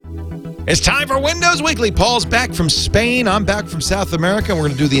It's time for Windows Weekly. Paul's back from Spain. I'm back from South America. We're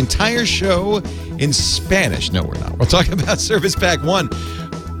going to do the entire show in Spanish. No, we're not. We'll talk about Service Pack 1,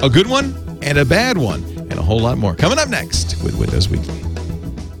 a good one and a bad one, and a whole lot more. Coming up next with Windows Weekly.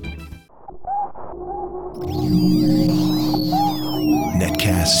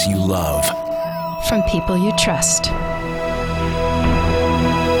 Netcasts you love. From people you trust.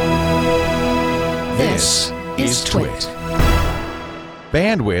 This is Twit.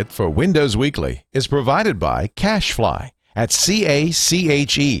 Bandwidth for Windows Weekly is provided by CacheFly at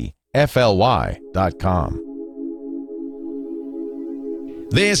CacheFly.com.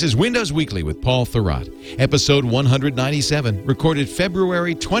 This is Windows Weekly with Paul Thurrott, episode 197, recorded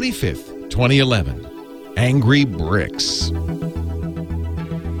February 25th, 2011. Angry Bricks.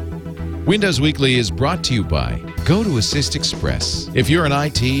 Windows Weekly is brought to you by GoToAssist Express. If you're an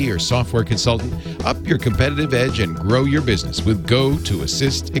IT or software consultant, up your competitive edge and grow your business with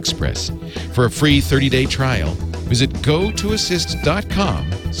GoToAssist Express. For a free 30-day trial, visit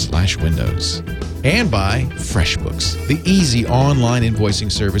gotoassist.com/windows. And by FreshBooks, the easy online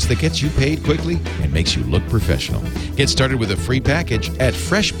invoicing service that gets you paid quickly and makes you look professional. Get started with a free package at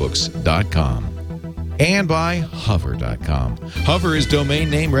freshbooks.com. And by Hover.com. Hover is domain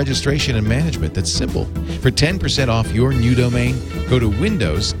name registration and management that's simple. For 10% off your new domain, go to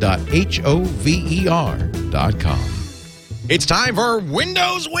windows.hover.com. It's time for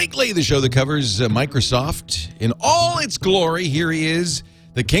Windows Weekly, the show that covers Microsoft in all its glory. Here he is,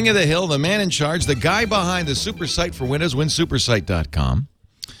 the king of the hill, the man in charge, the guy behind the super site for Windows, winsupersite.com,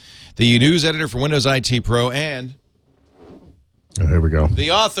 the news editor for Windows IT Pro, and here we go.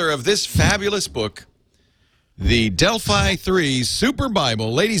 The author of this fabulous book, the Delphi 3 Super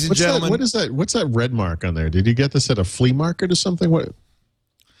Bible. Ladies and gentlemen. What is that? What's that red mark on there? Did you get this at a flea market or something? What?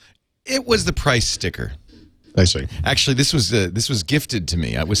 It was the price sticker. I see. Actually, this was gifted to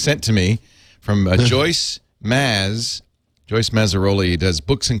me. It was sent to me from Joyce Maz. Joyce Mazzaroli does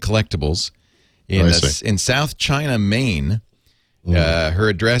books and collectibles in South China, Maine. Her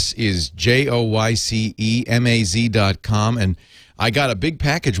address is joycemaz.com, and I got a big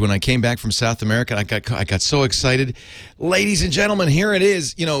package when I came back from South America. I got so excited. Ladies and gentlemen, here it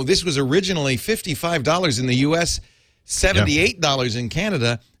is. You know, this was originally $55 in the U.S., $78 in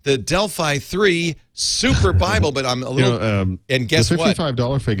Canada. The Delphi 3 Super Bible, but I'm a little... and guess what? The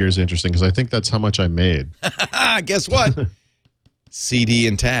 $55 figure is interesting because I think that's how much I made. Guess what? CD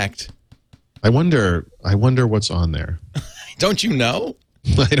intact. I wonder what's on there. Don't you know?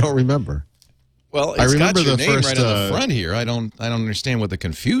 I don't remember. Well, it's got your name right on the front here. I don't understand what the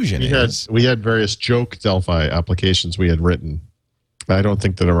confusion is. We had various joke Delphi applications we had written. I don't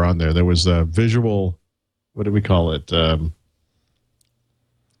think that are on there. There was a visual, what do we call it?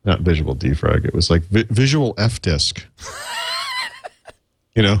 Not visual defrag. It was like visual F-disk.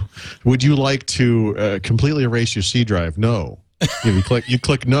 You know, would you like to completely erase your C drive? No. You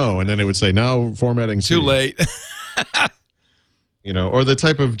click no, and then it would say now formatting. Too late. You know, or the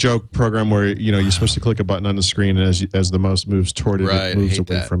type of joke program where, you know, you're supposed to click a button on the screen, and as the mouse moves toward it, it moves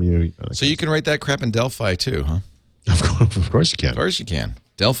away from you. So you can write that crap in Delphi too, huh? Of course you can. Of course you can.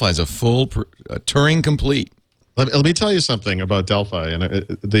 Delphi's a full Turing complete. Let me tell you something about Delphi. And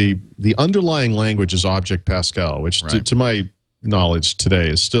the underlying language is Object Pascal, which to my knowledge today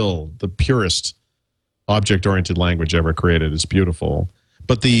is still the purest object-oriented language ever created. It's beautiful.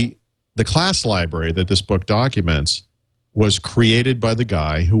 But the class library that this book documents was created by the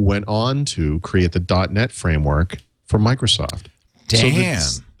guy who went on to create the .NET framework for Microsoft. Damn.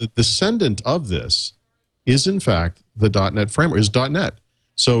 So the descendant of this is, in fact, the .NET framework, is .NET.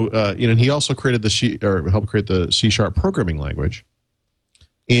 So, you know, and he also created helped create the C# programming language.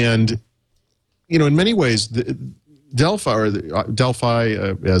 And, you know, in many ways, Delphi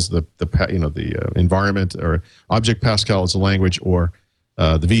as the environment, or Object Pascal as a language, or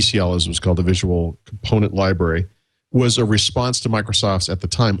the VCL, as it was called, the Visual Component Library, was a response to Microsoft's, at the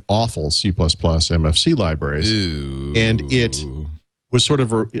time, awful C++ MFC libraries. Ooh. And it was sort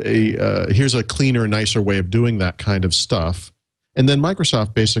of here's a cleaner, nicer way of doing that kind of stuff. And then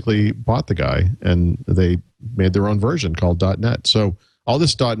Microsoft basically bought the guy, and they made their own version called .NET. So all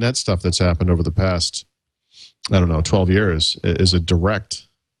this .NET stuff that's happened over the past, 12 years is a direct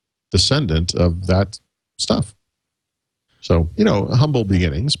descendant of that stuff. So, you know, humble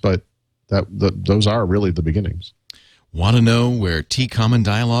beginnings, but those are really the beginnings. Want to know where T-Common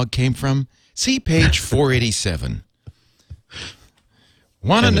dialog came from? See page 487.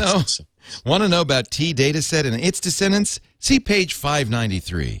 Want to know about T-Dataset and its descendants? See page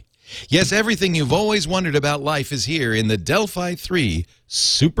 593. Yes, everything you've always wondered about life is here in the Delphi 3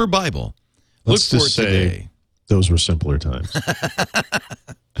 Super Bible. Look for it today. those were simpler times.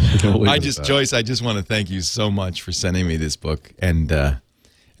 Joyce, I just want to thank you so much for sending me this book, and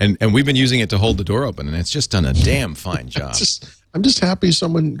we've been using it to hold the door open, and it's just done a damn fine job. I'm just happy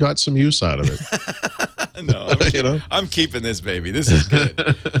someone got some use out of it. No, I'm keeping this baby. This is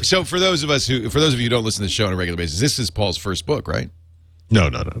good. So for those of you who don't listen to the show on a regular basis, this is Paul's first book, right? No.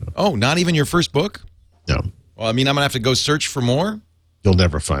 Oh, not even your first book? No. Well, I mean, I'm gonna have to go search for more. You'll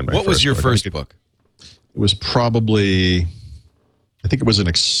never find my. What was your first book? It was probably, I think it was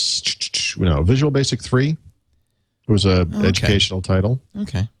Visual Basic 3. It was a educational title.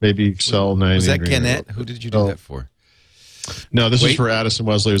 Okay. Maybe Excel 90. Was that Gannett? Who did you do that for? No, this is for Addison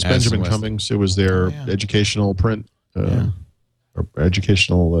Wesley. It was Benjamin Cummings. It was their educational print or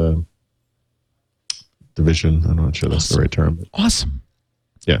educational division. I'm not sure that's the right term. Awesome.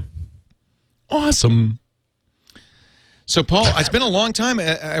 Yeah. Awesome. So, Paul, it's been a long time.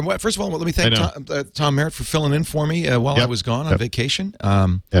 First of all, let me thank Tom Merritt for filling in for me while I was gone on vacation.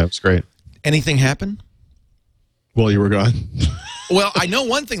 Yeah, it was great. Anything happen? While you were gone? Well, I know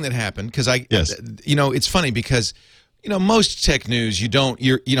one thing that happened because it's funny because, most tech news,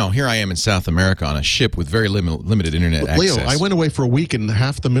 here I am in South America on a ship with very limited internet access. Leo, I went away for a week and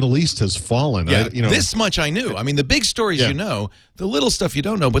half the Middle East has fallen. Yeah, this much I knew. I mean, the big stories the little stuff you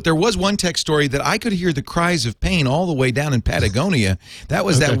don't know, but there was one tech story that I could hear the cries of pain all the way down in Patagonia. That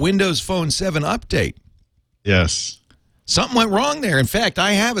was that Windows Phone 7 update. Yes. Something went wrong there. In fact,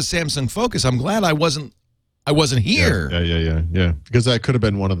 I have a Samsung Focus. I'm glad I wasn't here. Yeah. Because that could have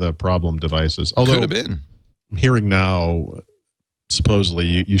been one of the problem devices. Although, could have been. I'm hearing now,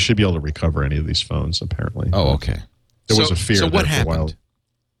 supposedly, you should be able to recover any of these phones, apparently. Oh, okay. There was a fear so what there for a while. happened?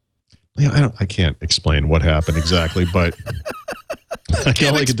 Yeah, I can't explain what happened exactly, but I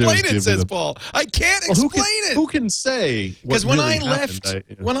can't explain it, says Paul. I can't explain it. Who can say? Because when I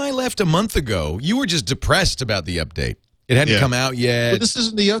left a month ago, you were just depressed about the update. It hadn't come out yet. But this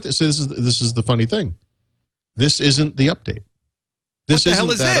isn't the update. So this is the funny thing. This isn't the update. What the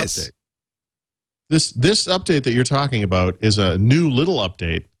hell is this? Update. This update that you're talking about is a new little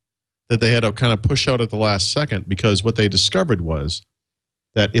update that they had to kind of push out at the last second because what they discovered was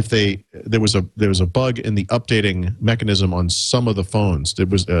that if there was a bug in the updating mechanism on some of the phones. It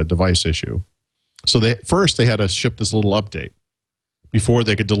was a device issue. So they had to ship this little update before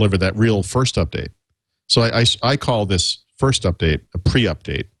they could deliver that real first update. So I call this first update a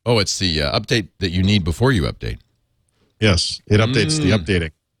pre-update. Oh, it's the update that you need before you update. Yes, it updates the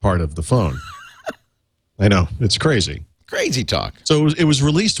updating part of the phone. I know, it's crazy. Crazy talk. So it was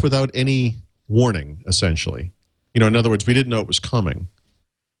released without any warning, essentially. In other words, we didn't know it was coming.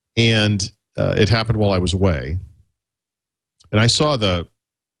 And it happened while I was away. And I saw the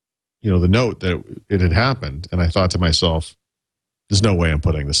note that it had happened, and I thought to myself, there's no way I'm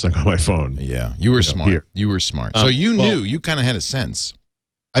putting this thing on my phone. Yeah, you were smart. Here. You were smart. So you knew. You kind of had a sense.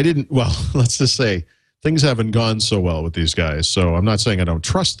 I didn't. Well, let's just say things haven't gone so well with these guys. So I'm not saying I don't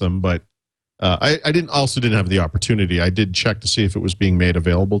trust them, but I didn't have the opportunity. I did check to see if it was being made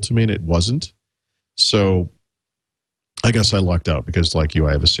available to me, and it wasn't. So I guess I lucked out because, like you,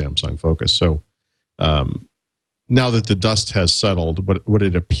 I have a Samsung Focus. So now that the dust has settled, what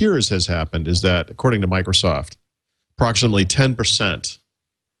it appears has happened is that, according to Microsoft, approximately 10%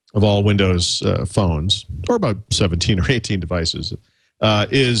 of all Windows phones, or about 17 or 18 devices,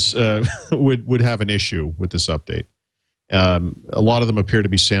 would have an issue with this update. A lot of them appear to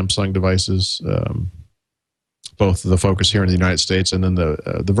be Samsung devices, both the Focus here in the United States and then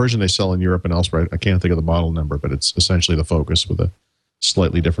the version they sell in Europe and elsewhere. I can't think of the model number, but it's essentially the Focus with a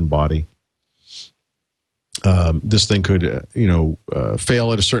slightly different body. This thing could,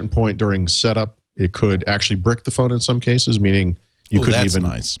 fail at a certain point during setup. It could actually brick the phone in some cases, meaning you couldn't even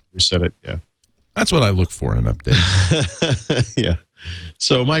reset it. Yeah, that's what I look for in an update. Yeah.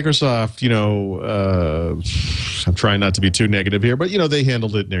 So Microsoft, I'm trying not to be too negative here, but they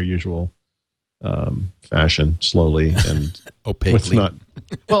handled it in their usual fashion, slowly and opaquely.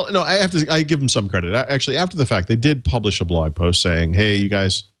 Well, no, I give them some credit. Actually, after the fact, they did publish a blog post saying, "Hey, you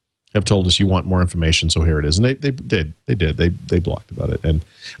guys have told us you want more information, so here it is." And they did. They blogged about it, and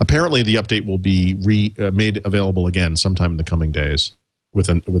apparently the update will be made available again sometime in the coming days with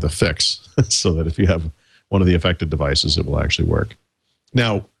a fix, so that if you have one of the affected devices, it will actually work.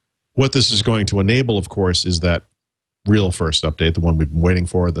 Now, what this is going to enable, of course, is that real first update, the one we've been waiting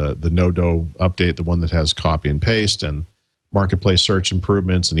for, the no-do update, the one that has copy and paste and marketplace search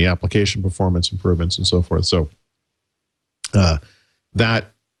improvements and the application performance improvements and so forth. So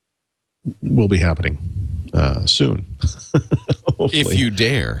that will be happening soon. If you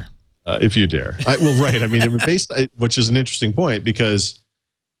dare. If you dare. Well, right. I mean, which is an interesting point because,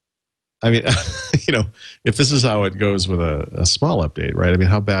 I mean, if this is how it goes with a small update, right? I mean,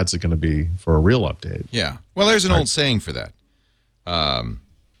 how bad is it going to be for a real update? Yeah. Well, there's an old saying for that.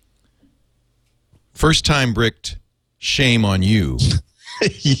 First time bricked, shame on you.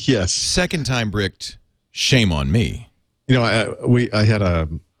 Yes. Second time bricked, shame on me. I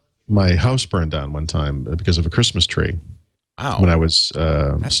had my house burned down one time because of a Christmas tree. Wow. When I was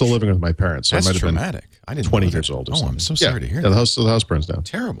still living with my parents. So That's I might have traumatic. I been didn't 20 know that. years old or Oh, something. I'm so sorry to hear yeah, that. the house burns down.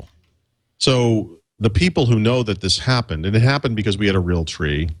 Terrible. So the people who know that this happened, and it happened because we had a real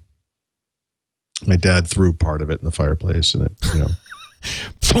tree. My dad threw part of it in the fireplace, and it,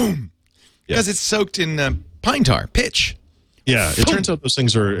 Boom. Because it's soaked in pine tar, pitch. Yeah, it turns out those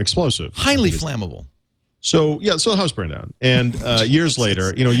things are explosive. Highly flammable. So the house burned down, and years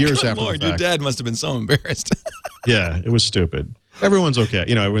later, years Good after Lord, the your fact, dad must have been so embarrassed. yeah, it was stupid. Everyone's okay,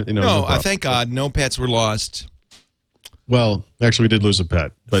 no problem. Thank God, no pets were lost. Well, actually, we did lose a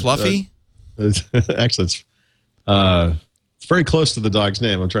pet, but Fluffy? actually, it's very close to the dog's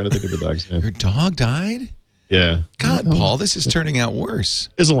name. I'm trying to think of the dog's name. Your dog died? Yeah. God, Paul, this is turning out worse.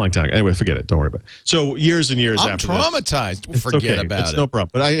 It's a long time. Anyway, forget it. Don't worry about it. So years and years I'm after traumatized. this, Forget okay. about it's it. no problem.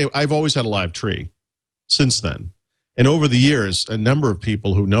 But I've always had a live tree since then. And over the years, a number of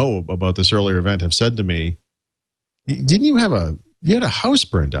people who know about this earlier event have said to me, didn't you had a house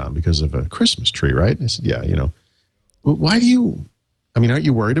burned down because of a Christmas tree, right? And I said, yeah, why do you, aren't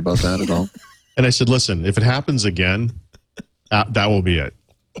you worried about that at all? And I said, listen, if it happens again, that will be it.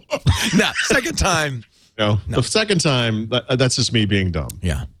 Now, second time. No. The second time, that's just me being dumb.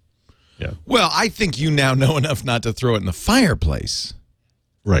 Yeah. Yeah. Well, I think you now know enough not to throw it in the fireplace.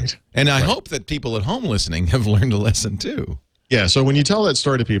 Right. And I hope that people at home listening have learned a lesson too. Yeah. So when you tell that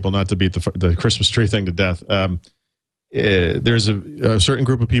story to people, not to beat the Christmas tree thing to death, there's a certain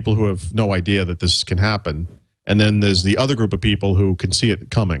group of people who have no idea that this can happen. And then there's the other group of people who can see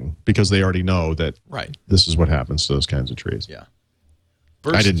it coming because they already know that this is what happens to those kinds of trees. Yeah.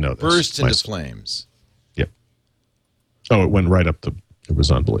 I didn't know this. Burst into flames. Yep. Oh, it went right up it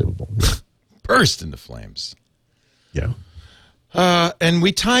was unbelievable. Burst into flames. Yeah. And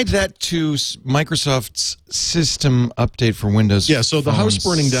we tied that to Microsoft's system update for Windows. Yeah, so the house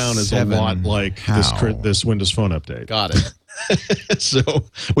burning down is 7. a lot like this Windows Phone update. Got it. So,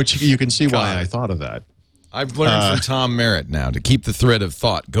 which you can see why I thought of that. I've learned from Tom Merritt now to keep the thread of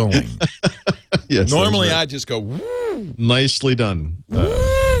thought going. Yes, Normally, I just go, woo. Nicely done.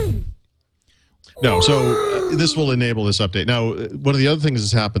 No, so this will enable this update. Now, one of the other things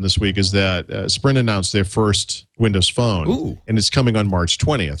that's happened this week is that Sprint announced their first Windows Phone, and it's coming on March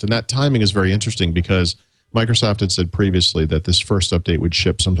 20th. And that timing is very interesting because Microsoft had said previously that this first update would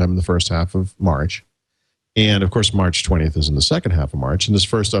ship sometime in the first half of March. And, of course, March 20th is in the second half of March. And this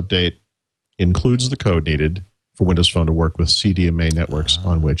first update includes the code needed for Windows Phone to work with CDMA networks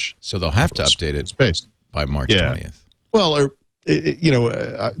on which... So they'll have to update it based by March 20th. Well,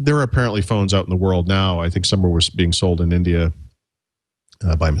 there are apparently phones out in the world now. I think some were being sold in India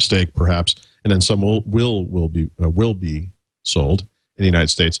by mistake, perhaps, and then some will be sold in the United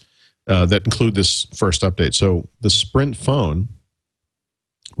States that include this first update. So the Sprint phone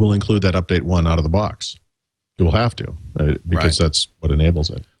will include that update 1 out of the box. It will have to because that's what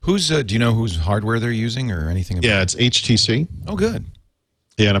enables it. Who's do you know whose hardware they're using or anything? Yeah, it's HTC. Oh, good.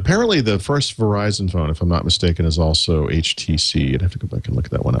 Yeah, and apparently the first Verizon phone, if I'm not mistaken, is also HTC. I'd have to go back and look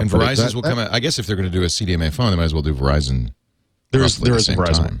that one up. And Verizon's will come out. I guess if they're going to do a CDMA phone, they might as well do Verizon. There is a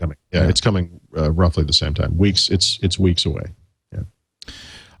Verizon one coming. Yeah, it's coming roughly the same time. It's weeks away.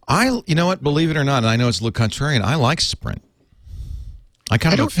 Yeah. You know what? Believe it or not, and I know it's a little contrarian. I like Sprint. I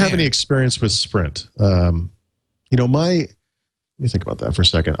don't have any experience with Sprint. Let me think about that for a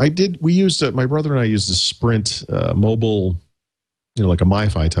second. We used my brother and I used the Sprint mobile, like a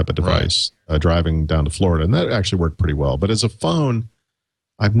MiFi type of device driving down to Florida, and that actually worked pretty well. But as a phone,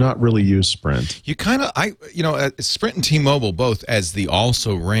 I've not really used Sprint. You kind of, Sprint and T-Mobile both as the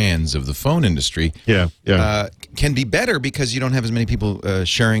also-rans of the phone industry. Can be better because you don't have as many people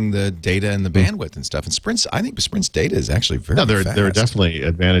sharing the data and the bandwidth and stuff. And I think Sprint's data is actually very fast. There are definitely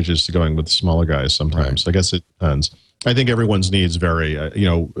advantages to going with the smaller guys sometimes. I guess it depends. I think everyone's needs vary.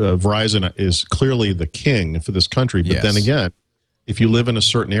 Verizon is clearly the king for this country, but then again, if you live in a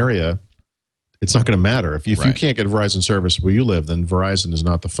certain area, it's not going to matter. If you can't get Verizon service where you live, then Verizon is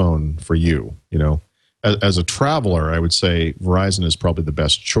not the phone for you. As a traveler, I would say Verizon is probably the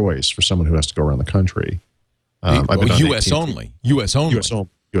best choice for someone who has to go around the country. U.S. only. U.S. only. U.S.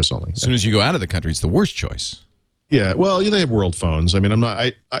 only. As soon as you go out of the country, it's the worst choice. Yeah, well, they have world phones. I mean,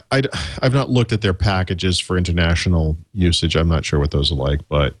 I've not looked at their packages for international usage. I'm not sure what those are like,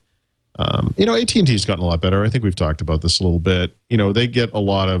 but AT&T's gotten a lot better. I think we've talked about this a little bit. They get a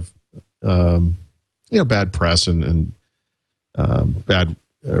lot of bad press and bad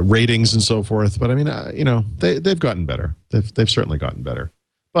ratings and so forth. But I mean, they've gotten better. They've certainly gotten better.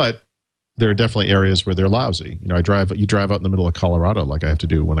 But there are definitely areas where they're lousy. You drive out in the middle of Colorado, like I have to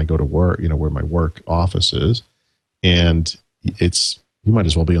do when I go to work. Where my work office is, and you might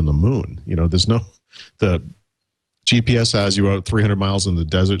as well be on the moon. There's the GPS has you out 300 miles in the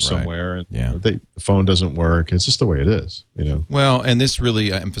desert somewhere, and the phone doesn't work. It's just the way it is. Well, and this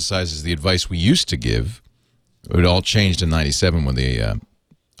really emphasizes the advice we used to give. It all changed in 97 when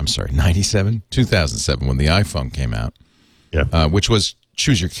 2007 when the iPhone came out. Yeah. Which was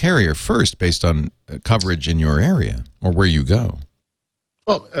choose your carrier first based on coverage in your area or where you go.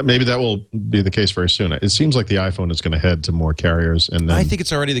 Well, maybe that will be the case very soon. It seems like the iPhone is going to head to more carriers, and then, I think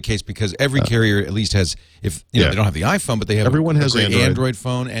it's already the case because every carrier at least has. If they don't have the iPhone, but they have everyone has an Android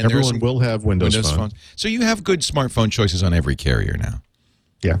phone, and everyone will have Windows phones. So you have good smartphone choices on every carrier now.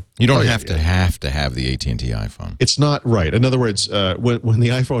 Yeah, you don't have to have the AT&T iPhone. It's not right. In other words, when the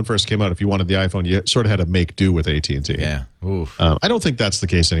iPhone first came out, if you wanted the iPhone, you sort of had to make do with AT&T. Yeah. Oof. I don't think that's the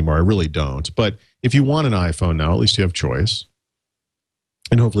case anymore. I really don't. But if you want an iPhone now, at least you have choice.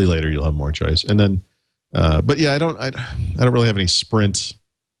 And hopefully later you'll have more choice. And then, but yeah, I don't really have any Sprint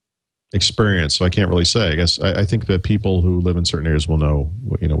experience, so I can't really say. I guess I think that people who live in certain areas will know,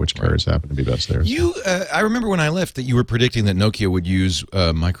 which carriers happen to be best there. I remember when I left that you were predicting that Nokia would use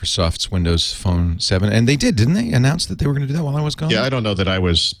Microsoft's Windows Phone 7, and they did, didn't they? Announce that they were going to do that while I was gone. Yeah, I don't know that I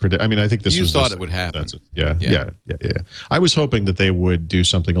was. I mean, I think this was. You thought it would happen. Yeah. I was hoping that they would do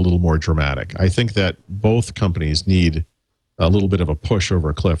something a little more dramatic. I think that both companies need a little bit of a push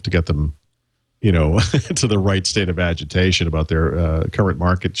over a cliff to get them, to the right state of agitation about their current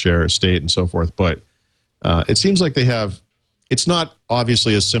market share, state, and so forth. But it seems like they have. It's not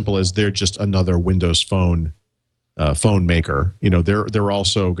obviously as simple as they're just another Windows phone maker. They're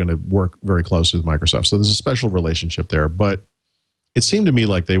also going to work very closely with Microsoft. So there's a special relationship there. But it seemed to me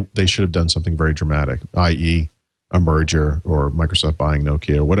like they should have done something very dramatic, i.e., a merger or Microsoft buying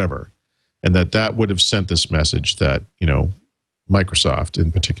Nokia or whatever, and that would have sent this message that Microsoft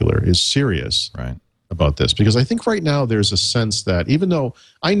in particular is serious about this, because I think right now there's a sense that, even though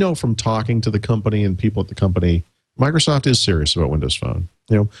I know from talking to the company and people at the company, Microsoft is serious about Windows Phone.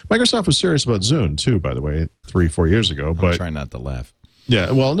 Microsoft was serious about Zune too, by the way, 3-4 years ago. But I'm trying not to laugh.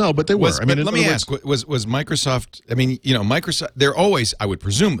 Yeah, well, no, but they were. Let me ask: was Microsoft? I mean, Microsoft. They're always, I would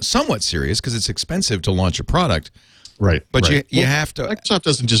presume, somewhat serious because it's expensive to launch a product. Right. But you have to. Microsoft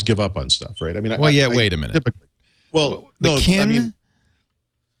doesn't just give up on stuff, right? I mean, wait a minute. Typically. Well, the Kin?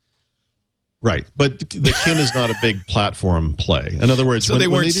 Right, but the Kin is not a big platform play. In other words, so they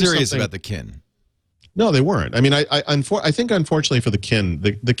weren't serious about the Kin. No, they weren't. I mean, I think unfortunately for the Kin,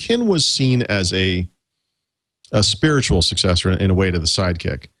 the Kin was seen as a spiritual successor in a way to the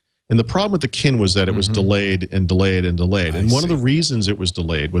Sidekick. And the problem with the Kin was that it was delayed and delayed and delayed. And one of the reasons it was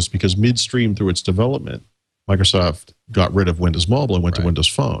delayed was because midstream through its development, Microsoft got rid of Windows Mobile and went to Windows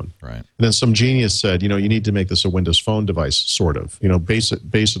Phone. Right. And then some genius said, you need to make this a Windows Phone device, sort of. Base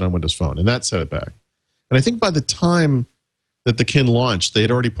it on Windows Phone. And that set it back. And I think by the time that the Kin launched, they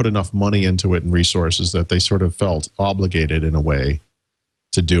had already put enough money into it and resources that they sort of felt obligated in a way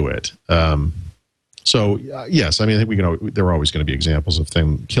to do it. So, yes, I mean, I think there are always going to be examples of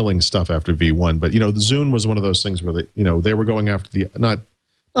them killing stuff after V1. But, the Zune was one of those things where they were going after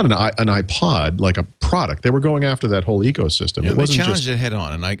not an iPod, like a product. They were going after that whole ecosystem. It wasn't challenged it head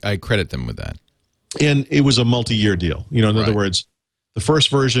on, and I credit them with that. And it was a multi-year deal. In other words, the first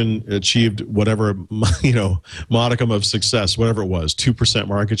version achieved whatever, modicum of success, whatever it was, 2%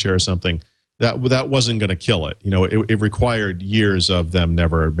 market share or something. That wasn't going to kill it. It required years of them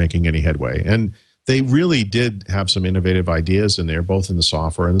never making any headway. And they really did have some innovative ideas in there, both in the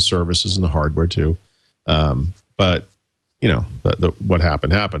software and the services and the hardware too. But what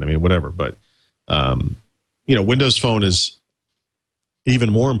happened. I mean, whatever. But, Windows Phone is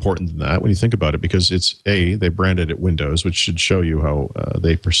even more important than that when you think about it, because they branded it Windows, which should show you how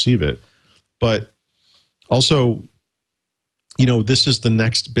they perceive it. But also, this is the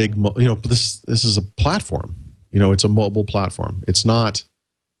next big, this is a platform. It's a mobile platform. It's not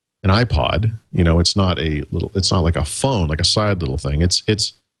an iPod. It's not like a phone, like a side little thing.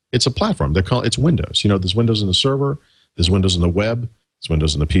 It's a platform. It's Windows. There's Windows in the server. There's Windows in the web. There's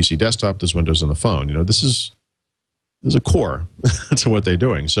Windows in the PC desktop. There's Windows on the phone. There's a core to what they're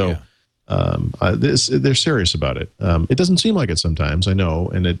doing. So they're serious about it. It doesn't seem like it sometimes, I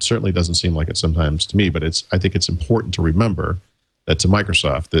know, and it certainly doesn't seem like it sometimes to me. But I think it's important to remember that to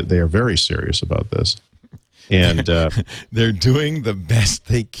Microsoft that they are very serious about this, and they're doing the best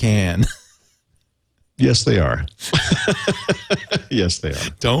they can. Yes, they are. Yes, they are.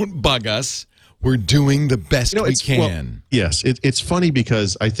 Don't bug us. We're doing the best we it's, well, can. yes, it's funny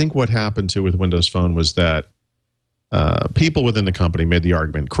because I think what happened too with Windows Phone was that people within the company made the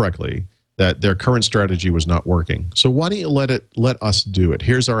argument correctly that their current strategy was not working. So why don't you let us do it?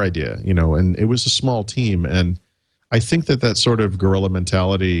 Here's our idea, and it was a small team, and I think that sort of guerrilla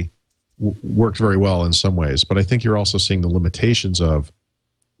mentality worked very well in some ways, but I think you're also seeing the limitations of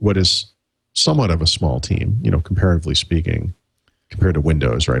what is somewhat of a small team, comparatively speaking, compared to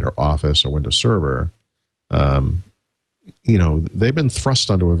Windows, right, or Office or Windows Server. They've been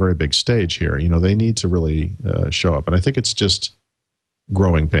thrust onto a very big stage here. They need to really show up, and I think it's just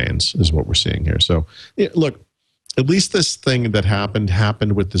growing pains is what we're seeing here. So, look, at least this thing that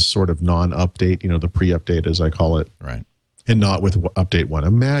happened with this sort of non-update, the pre-update, as I call it, right, and not with update 1.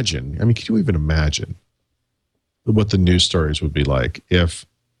 Imagine, can you even imagine what the news stories would be like if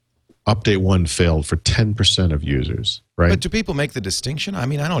update 1 failed for 10% of users, right? But do people make the distinction? I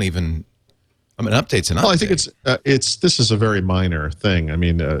don't even. Update's an update. Well, I think this is a very minor thing.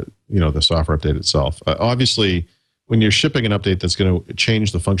 The software update itself. Obviously, when you're shipping an update that's going to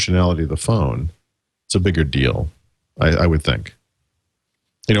change the functionality of the phone, it's a bigger deal, I would think.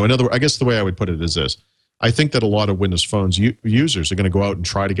 I guess the way I would put it is this: I think that a lot of Windows Phones users are going to go out and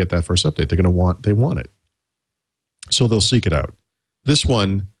try to get that first update. They want it, so they'll seek it out. This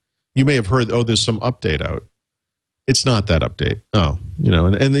one, you may have heard, there's some update out. It's not that update.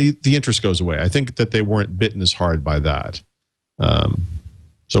 And the interest goes away. I think that they weren't bitten as hard by that.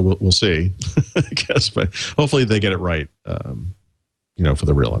 So we'll see, I guess. But hopefully they get it right, for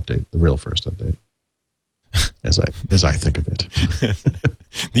the real update, the real first update, as I think of it.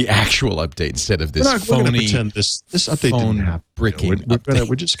 The actual update instead of this we're phony. We're going to pretend this update didn't happen. Bricking.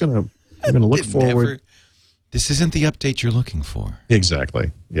 We're just going to look forward. This isn't the update you're looking for.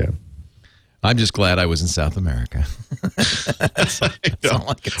 Exactly. Yeah. I'm just glad I was in South America. That's all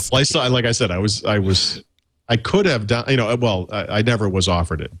I can say. Well, like I said, I could have done, I never was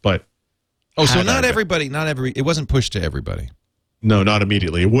offered it, but. Oh, so it wasn't pushed to everybody. No, not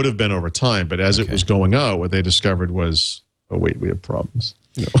immediately. It would have been over time, but as it was going out, what they discovered was, oh wait, we have problems.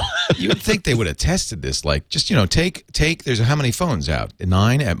 You would think they would have tested this, like just take. There's how many phones out?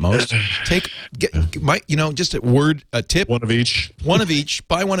 9 at most. Just a tip. One of each.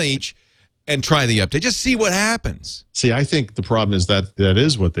 Buy one of each. And try the update. Just see what happens. See, I think the problem is that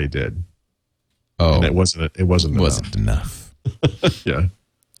is what they did. Oh, and it wasn't enough. Yeah,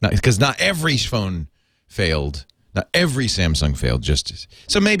 because not every phone failed. Not every Samsung failed.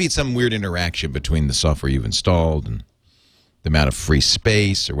 So maybe it's some weird interaction between the software you've installed and the amount of free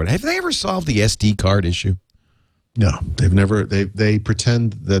space or whatever. Have they ever solved the SD card issue? No, they've never. They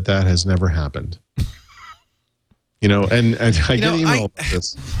pretend that has never happened. And I get email about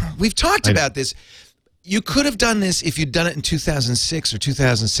this. We've talked about this. You could have done this if you'd done it in 2006 or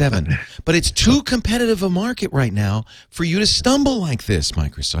 2007, but it's too competitive a market right now for you to stumble like this,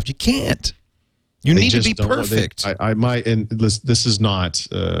 Microsoft. You can't. You need to be perfect. This is not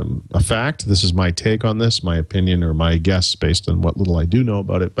a fact. This is my take on this, my opinion or my guess based on what little I do know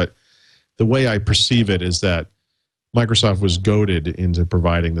about it. But the way I perceive it is that Microsoft was goaded into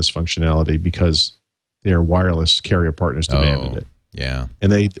providing this functionality because their wireless carrier partners demanded it. Yeah.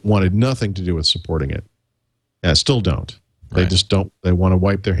 And they wanted nothing to do with supporting it. And still don't. They just don't. They want to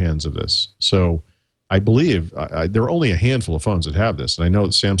wipe their hands of this. So I believe there are only a handful of phones that have this. And I know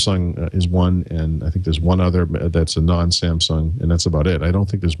that Samsung is one, and I think there's one other that's a non-Samsung, and that's about it. I don't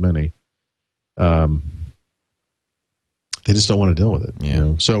think there's many. They just don't want to deal with it.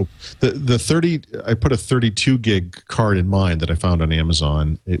 Yeah. So the 30, I put a 32 gig card in mine that I found on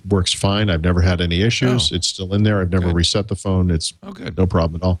Amazon. It works fine. I've never had any issues. It's still in there. I've never reset the phone. It's no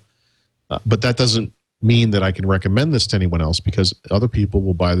problem at all. But that doesn't mean that I can recommend this to anyone else because other people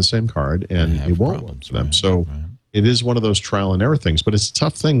will buy the same card and it won't work for them. It is one of those trial and error things, but it's a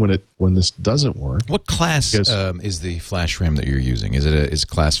tough thing when this doesn't work. What class is the flash RAM that you're using? Is it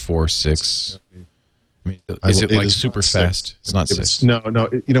class 4, 6? Is it like super fast? It's not 6. No.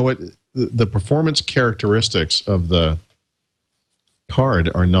 You know what? The performance characteristics of the card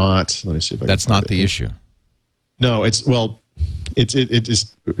are not. Let me see if I. That's not the issue. No, it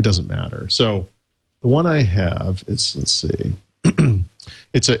doesn't matter. So the one I have is, let's see,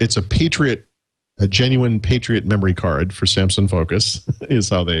 it's a Patriot, a genuine Patriot memory card for Samsung Focus is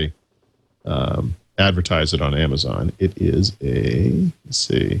how they advertise it on Amazon. It is let's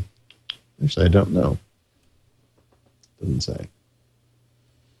see. Actually, I don't know. Doesn't say.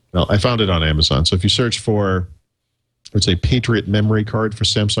 Well, I found it on Amazon. So if you search for, let's say, Patriot memory card for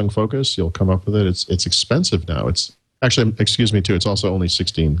Samsung Focus, you'll come up with it. It's expensive now. It's actually, excuse me, too. It's also only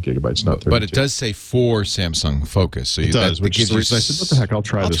 16 gigabytes, not 32. But it does say for Samsung Focus. So it does, which is the reason I said, what the heck, I'll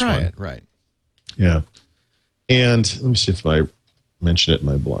try this one. I'll try it, right. Yeah. And let me see if I mention it in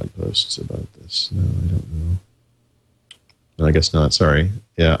my blog posts about this. No, I don't know. No, I guess not. Sorry.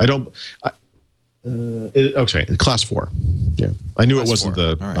 Yeah, I don't. Okay, class 4. Yeah, I knew Class it wasn't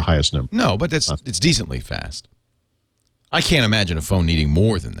 4. the highest number. No, but it's decently fast. I can't imagine a phone needing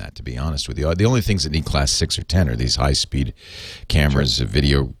more than that, to be honest with you. The only things that need class 6 or 10 are these high-speed cameras,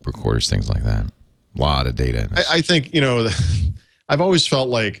 video recorders, things like that. A lot of data. I think, you know, I've always felt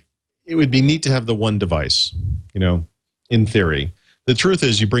like it would be neat to have the one device, you know, in theory. The truth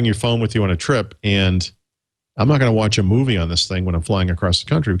is you bring your phone with you on a trip, and I'm not going to watch a movie on this thing when I'm flying across the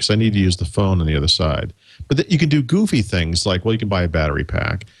country because I need to use the phone on the other side. But you can do goofy things like, well, you can buy a battery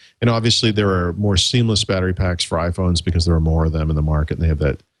pack. And obviously there are more seamless battery packs for iPhones because there are more of them in the market and they have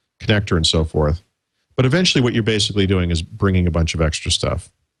that connector and so forth. But eventually what you're basically doing is bringing a bunch of extra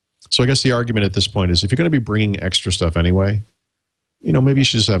stuff. So I guess the argument at this point is if you're going to be bringing extra stuff anyway, you know, maybe you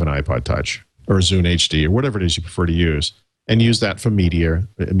should just have an iPod Touch or a Zune HD or whatever it is you prefer to use and use that for Meteor.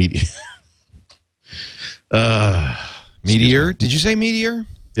 Meteor? Did you say Meteor?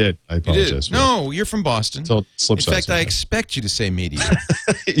 Did. I apologize. No, you're from Boston. So in fact, I expect you to say Meteor.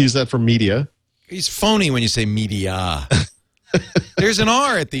 Use that for media. He's phony when you say media. There's an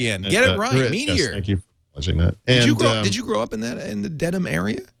R at the end. Get it right. Meteor. Yes, thank you for acknowledging that. And, did you grow up in the Dedham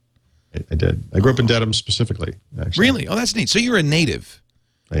area? I did. I grew up in Dedham specifically, actually. Really? Oh, that's neat. So you're a native.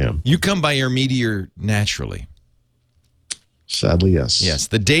 I am. You come by your Meteor naturally. Sadly, yes. Yes,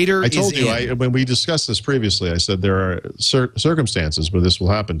 the dater I told is you, when we discussed this previously, I said there are circumstances where this will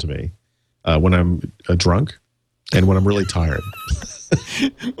happen to me when I'm drunk and when I'm really tired.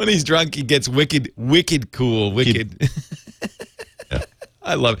 When he's drunk, he gets wicked cool. Wicked. Yeah.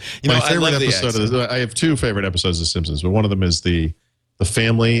 I love it. My favorite episode I have 2 favorite episodes of Simpsons, but one of them is the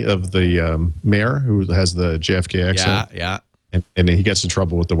family of the mayor who has the JFK accent. Yeah. And he gets in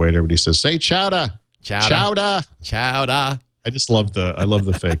trouble with the waiter, but he says, "Say chowder. Chowder. Chowder." I just love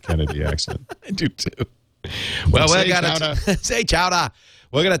the fake Kennedy accent. I do too. Well, we're gonna say chowder.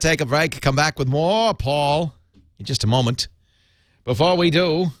 We're gonna take a break. Come back with more, Paul, in just a moment. Before we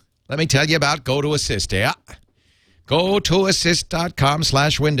do, let me tell you about GoToAssist. Yeah,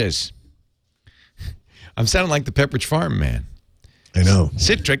 GoToAssist.com/Windows. I'm sounding like the Pepperidge Farm man. I know.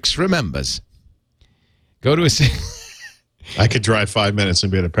 Citrix remembers. GoToAssist. I could drive 5 minutes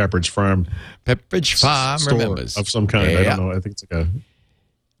and be at a Pepperidge Farm. Pepperidge Farm store remembers of some kind. Yeah. I don't know. I think it's like a.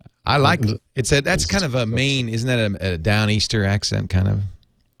 I like that's kind of a Maine, isn't that a down Easter accent kind of?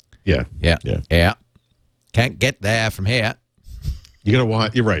 Yeah. Can't get there from here. You gotta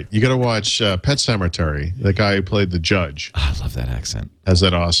watch. You're right. You gotta watch Pet Sematary. The guy who played the judge Oh, I love that accent. has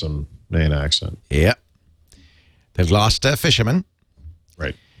that awesome Maine accent. Yeah. They've lost a fisherman.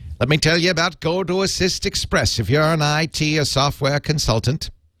 Right. Let me tell you about GoToAssist Express. If you're an IT or software consultant,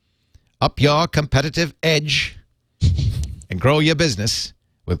 up your competitive edge and grow your business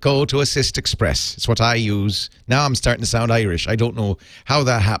with GoToAssist Express. It's what I use. Now I'm starting to sound Irish. I don't know how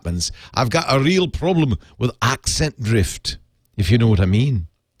that happens. I've got a real problem with accent drift, if you know what I mean.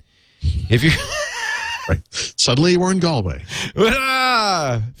 If you... Right. Suddenly we're in Galway.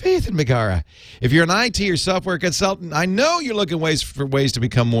 Faith in Megara. If you're an IT or software consultant, I know you're looking for ways to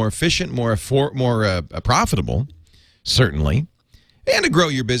become more efficient, more profitable, certainly, and to grow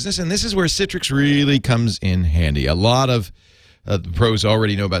your business. And this is where Citrix really comes in handy. A lot of the pros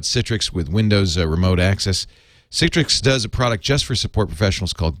already know about Citrix with Windows remote access. Citrix does a product just for support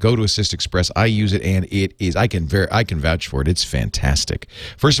professionals called GoToAssist Express. I use it, and it is I can vouch for it. It's fantastic.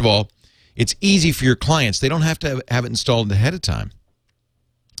 First of all, it's easy for your clients. They don't have to have it installed ahead of time.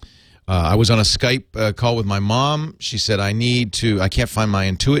 I was on a Skype call with my mom. She said, I can't find my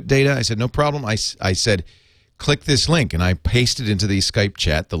Intuit data. I said, no problem. I said, click this link. And I pasted into the Skype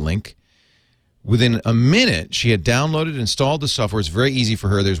chat the link. Within a minute, she had downloaded and installed the software. It's very easy for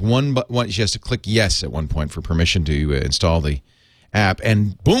her. There's one she has to click yes at one point for permission to install the app.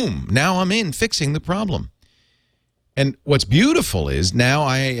 And boom, now I'm in fixing the problem. And what's beautiful is now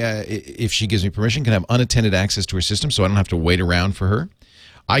if she gives me permission, can have unattended access to her system, so I don't have to wait around for her.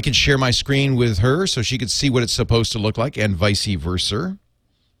 I can share my screen with her so she could see what it's supposed to look like, and vice versa.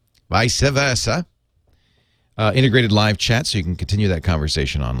 Integrated live chat, so you can continue that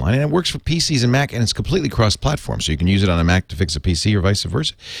conversation online. And it works for PCs and Mac, and it's completely cross-platform, so you can use it on a Mac to fix a PC or vice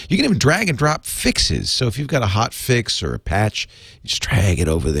versa. You can even drag and drop fixes. So if you've got a hot fix or a patch, you just drag it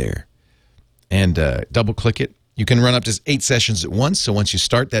over there and double-click it. You can run up to 8 sessions at once, so once you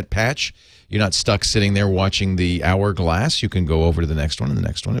start that patch, you're not stuck sitting there watching the hourglass. You can go over to the next one and the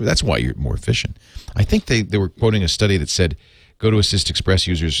next one. That's why you're more efficient. I think they were quoting a study that said GoToAssist Express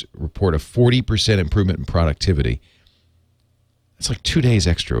users report a 40% improvement in productivity. That's like 2 days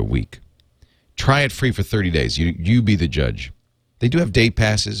extra a week. Try it free for 30 days. You be the judge. They do have day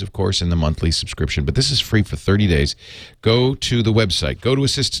passes, of course, in the monthly subscription, but this is free for 30 days. Go to the website,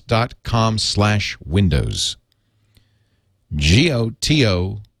 gotoassist.com/windows.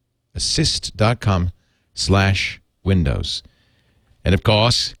 GOTO assist.com/windows. And of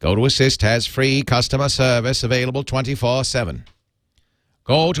course, GoToAssist has free customer service available 24/7.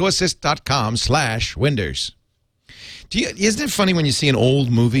 GoToAssist.com/windows. Isn't it funny when you see an old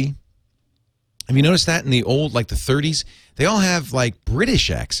movie? Have you noticed that in the old, like the 30s, they all have like British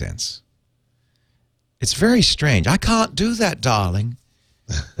accents? It's very strange. I can't do that, darling.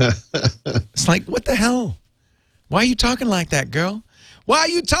 It's like, what the hell? Why are you talking like that, girl? Why are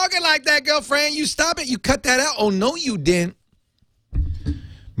you talking like that, girlfriend? You stop it. You cut that out. Oh, no, you didn't.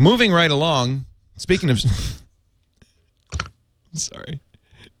 Moving right along. Speaking of... Sorry.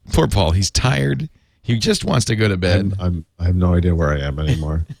 Poor Paul. He's tired. He just wants to go to bed. I have no idea where I am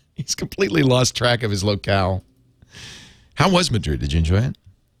anymore. He's completely lost track of his locale. How was Madrid? Did you enjoy it?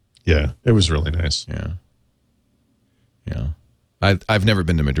 Yeah, it was really nice. Yeah. Yeah. I've never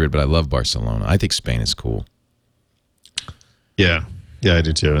been to Madrid, but I love Barcelona. I think Spain is cool. Yeah. Yeah, I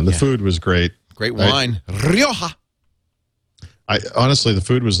do too. And the food was great. Great wine. Rioja. Honestly, the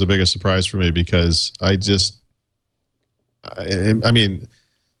food was the biggest surprise for me because I mean,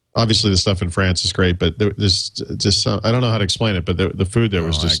 obviously the stuff in France is great, but there's just I don't know how to explain it, but the food there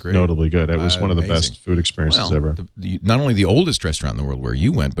was just notably good. It was one of the best food experiences ever. Not only the oldest restaurant in the world where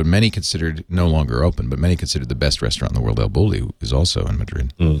you went, but many considered no longer open, but many considered the best restaurant in the world, El Bulli, is also in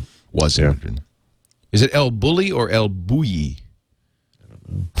Madrid. Was in Madrid. Is it El Bulli or El Bulli? I don't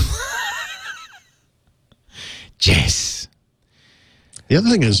know. Yes. The other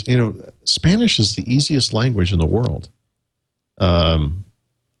thing is, Spanish is the easiest language in the world. My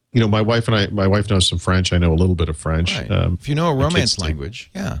wife knows some French. I know a little bit of French. Right. If you know a Romance language,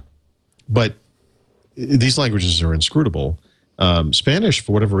 yeah. But these languages are inscrutable. Spanish,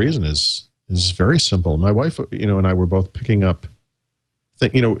 for whatever reason, is very simple. My wife, and I were both picking up,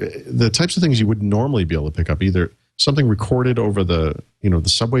 the types of things you wouldn't normally be able to pick up, either something recorded over the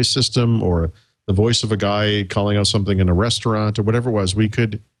subway system or the voice of a guy calling out something in a restaurant or whatever it was. We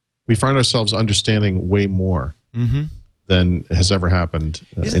find ourselves understanding way more than has ever happened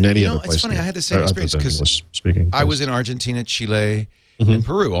in any other place. It's funny. I had the same experience because I was in Argentina, Chile, and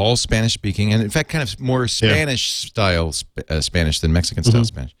Peru, all Spanish speaking, and in fact, kind of more Spanish style Spanish than Mexican style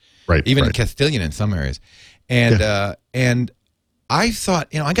Spanish. Right. Even in Castilian in some areas, and I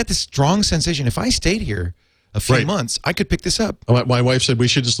thought, I got this strong sensation. If I stayed here a few months, I could pick this up. My wife said we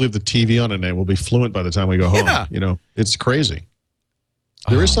should just leave the TV on and we'll be fluent by the time we go home. It's crazy.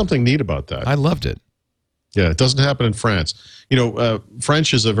 There is something neat about that. I loved it. Yeah, it doesn't happen in France.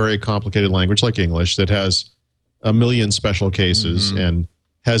 French is a very complicated language like English that has a million special cases and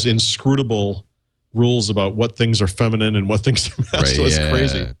has inscrutable rules about what things are feminine and what things are masculine. It's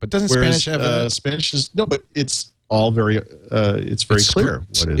crazy. But doesn't Spanish have Spanish is no, but it's all very it's very clear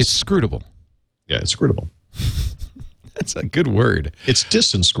what is. It's scrutable. Yeah, it's scrutable. That's a good word. It's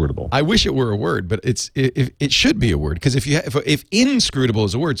disinscrutable. I wish it were a word, but it should be a word because if inscrutable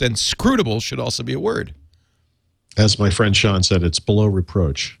is a word, then scrutable should also be a word. As my friend Sean said, it's below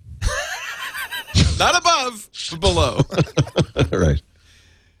reproach. Not above, but below. Right.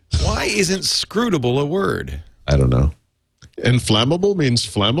 Why isn't scrutable a word? I don't know. And flammable means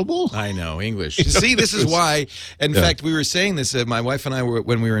flammable? I know, English. See, this is why. In fact, we were saying this, my wife and I,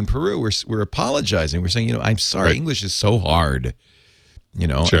 when we were in Peru, we're apologizing. We're saying, I'm sorry, English is so hard.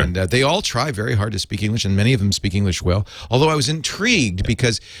 Sure. And they all try very hard to speak English, and many of them speak English well. Although I was intrigued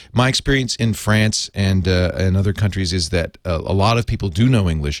because my experience in France and other countries is that a lot of people do know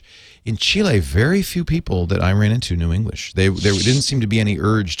English. In Chile, very few people that I ran into knew English. There didn't seem to be any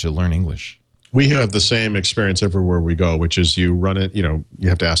urge to learn English. We have the same experience everywhere we go, which is you run it, you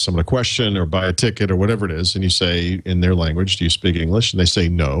have to ask someone a question or buy a ticket or whatever it is, and you say in their language, do you speak English? And they say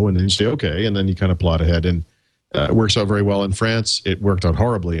no, and then you say okay, and then you kind of plot ahead. And it works out very well in France. It worked out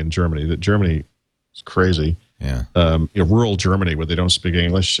horribly in Germany. Germany is crazy. Yeah. Rural Germany where they don't speak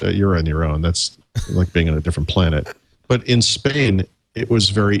English, you're on your own. That's like being on a different planet. But in Spain, it was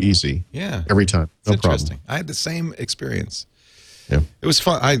very easy. Yeah. Every time. No interesting. problem. I had the same experience. Yeah. It was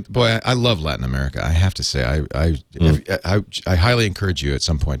fun. I love Latin America. I have to say, I highly encourage you at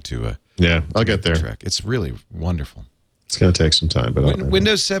some point to. I'll get there. Trek. It's really wonderful. It's going to take some time, but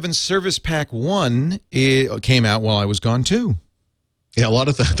Windows 7 Service Pack 1 came out while I was gone too. Yeah,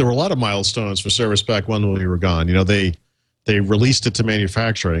 there were a lot of milestones for Service Pack 1 when we were gone. They released it to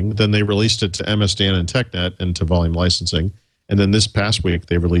manufacturing, then they released it to MSDN and TechNet and to volume licensing, and then this past week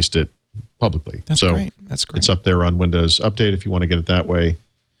they released it publicly. That's great. That's great. It's up there on Windows Update if you want to get it that way.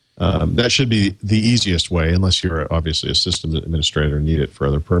 That should be the easiest way, unless you're obviously a system administrator and need it for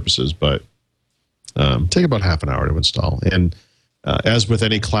other purposes. But take about half an hour to install. And as with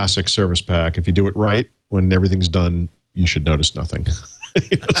any classic service pack, if you do it right, when everything's done, you should notice nothing.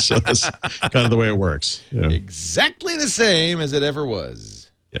 So that's kind of the way it works. Exactly the same as it ever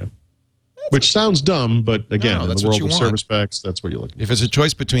was. Yeah. Which sounds dumb, but again, No, in that's the what world you of want. service packs, that's what you're looking for. If it's a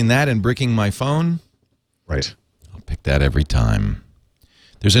choice between that and bricking my phone, Right. I'll pick that every time.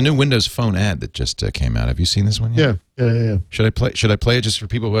 There's a new Windows Phone ad that just came out. Have you seen this one yet? Yeah. Should I play it just for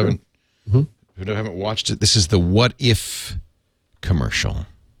people who haven't watched it? This is the What If commercial.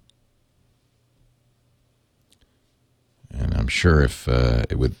 And I'm sure if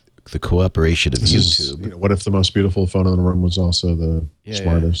with the cooperation of This YouTube. is, what if the most beautiful phone in the room was also the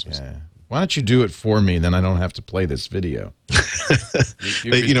smartest? Yeah. Why don't you do it for me? Then I don't have to play this video.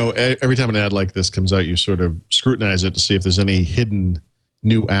 Every time an ad like this comes out, you sort of scrutinize it to see if there's any hidden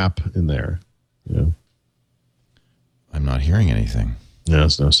new app in there. I'm not hearing anything. Yeah,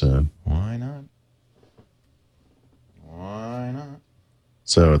 it's no sound. Why not? Why not?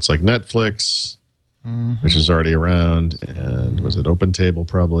 So it's like Netflix, which is already around, and was it OpenTable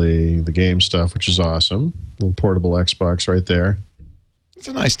probably, the game stuff, which is awesome. Little portable Xbox right there. It's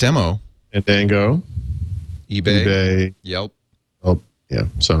a nice demo. And Dango, eBay. Yelp. Oh, yeah.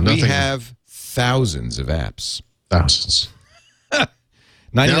 So nothing. We have thousands of apps. Thousands.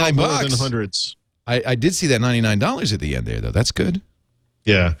 99 Now more bucks. than hundreds. I did see that $99 at the end there, though. That's good.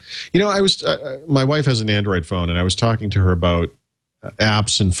 Yeah. I was, my wife has an Android phone, and I was talking to her about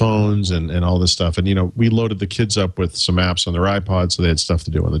apps and phones and all this stuff. And, we loaded the kids up with some apps on their iPods, so they had stuff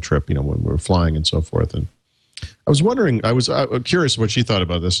to do on the trip, when we were flying and so forth. And I was wondering, I was curious what she thought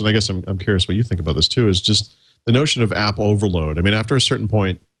about this, and I guess I'm curious what you think about this too, is just the notion of app overload. I mean, after a certain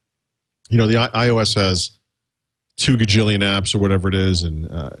point, the iOS has 2 gajillion apps or whatever it is, and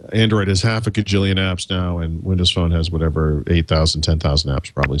Android has half a gajillion apps now, and Windows Phone has whatever, 8,000, 10,000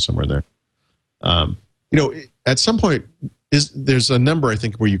 apps, probably somewhere in there. At some point, there's a number, I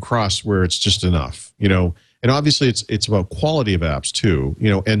think, where you cross where it's just enough, and obviously it's about quality of apps too,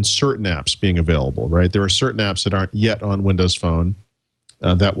 and certain apps being available, right? There are certain apps that aren't yet on Windows Phone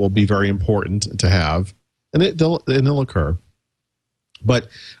that will be very important to have, and they'll occur. But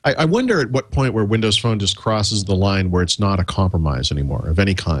I wonder at what point where Windows Phone just crosses the line where it's not a compromise anymore of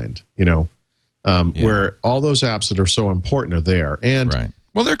any kind, where all those apps that are so important are there. And right.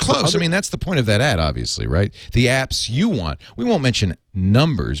 Well, they're close. I mean, that's the point of that ad, obviously, right? The apps you want. We won't mention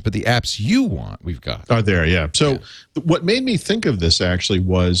numbers, but the apps you want, we've got. Are there, yeah. So what made me think of this actually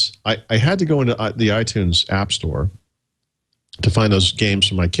was I had to go into the iTunes App Store to find those games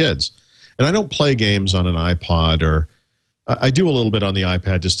for my kids. And I don't play games on an iPod, or I do a little bit on the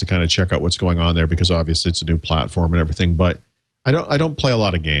iPad just to kind of check out what's going on there, because obviously it's a new platform and everything. But I don't play a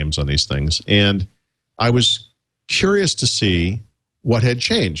lot of games on these things. And I was curious to see what had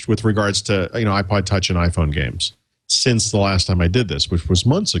changed with regards to iPod Touch and iPhone games since the last time I did this, which was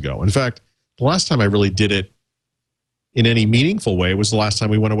months ago. In fact, the last time I really did it in any meaningful way was the last time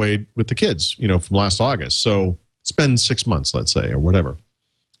we went away with the kids, from last August. So it's been 6 months, let's say, or whatever.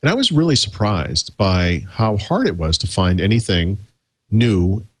 And I was really surprised by how hard it was to find anything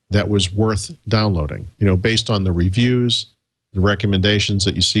new that was worth downloading, based on the reviews, the recommendations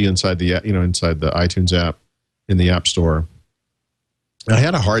that you see inside the iTunes app in the App Store. I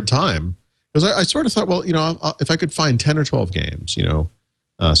had a hard time because I sort of thought, well, if I could find 10 or 12 games,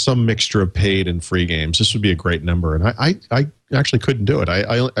 some mixture of paid and free games, this would be a great number. And I actually couldn't do it.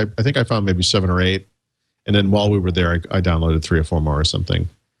 I think I found maybe 7 or 8. And then while we were there, I downloaded 3 or 4 more or something.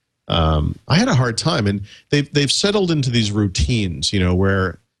 I had a hard time. And they've settled into these routines,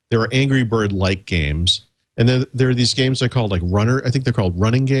 where there are Angry Bird-like games. And then there are these games they call like I think they're called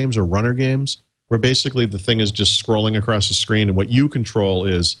running games or runner games, where basically the thing is just scrolling across the screen, and what you control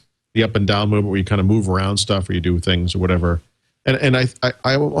is the up and down movement, where you kind of move around stuff or you do things or whatever. And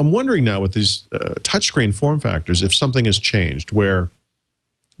I'm wondering now with these touchscreen form factors if something has changed, where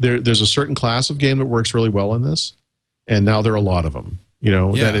there's a certain class of game that works really well in this, and now there are a lot of them.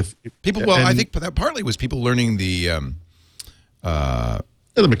 That if people, I think that partly was people learning the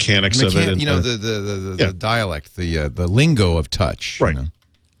mechanics of it, and the dialect, the lingo of touch, right?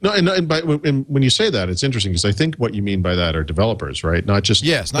 No, and when you say that, it's interesting because I think what you mean by that are developers, right? Not just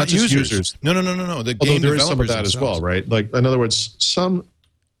not users. No. The Although game there is some of that themselves as well, right? Like in other words, some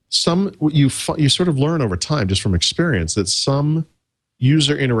you sort of learn over time just from experience that some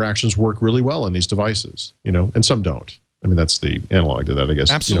user interactions work really well on these devices, and some don't. I mean, that's the analog to that, I guess.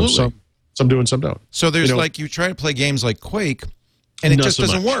 Absolutely. Some do and some don't. So there's you try to play games like Quake, and it just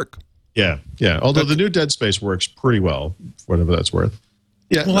doesn't work. Yeah. Although the new Dead Space works pretty well, whatever that's worth.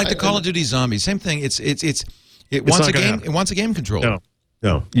 Yeah, Well, like the Call of Duty Zombies, same thing. It wants a not gonna game. happen. It wants a game controller.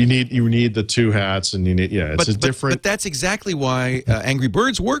 No. You need the two hats, and you need it's a different. But that's exactly why Angry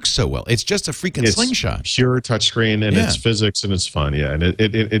Birds works so well. It's just a freaking slingshot. Pure touchscreen, and it's physics, and it's fun. Yeah, and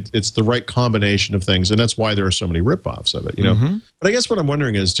it's the right combination of things, and that's why there are so many ripoffs of it. You know, but I guess what I'm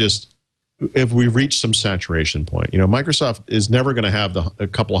wondering is just if we reach some saturation point. You know, Microsoft is never going to have a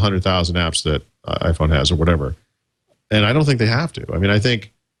couple of 100,000 apps that iPhone has or whatever, and I don't think they have to. I mean, I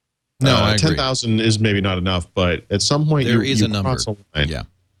think. No, I agree. 10,000 is maybe not enough, but at some point there is a number. Yeah.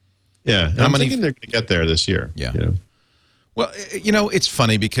 And I'm thinking they're going to get there this year. Yeah. You know? Well, you know, it's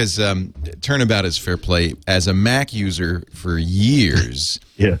funny because Turnabout is fair play. As a Mac user for years,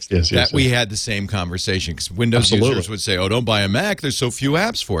 yes, we had the same conversation because Windows users would say, "Oh, don't buy a Mac. There's so few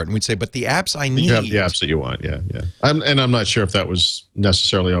apps for it." And we'd say, "But the apps I need." You have the apps that you want. Yeah. I'm not sure if that was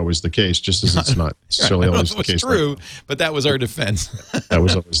necessarily always the case. Just as it's not necessarily always the case. It's true, but that was our defense. That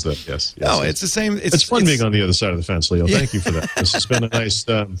was always the yes. No, it's the same. It's fun being on the other side of the fence, Leo. Thank you for that. This has been a nice.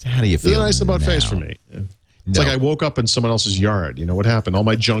 How do you feel? A nice about face for me. Yeah. It's like I woke up in someone else's yard. You know what happened? All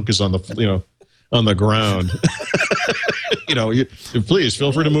my junk is on the ground. Please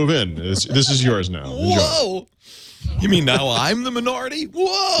feel free to move in. This is yours now. Enjoy. Whoa! You mean now I'm the minority?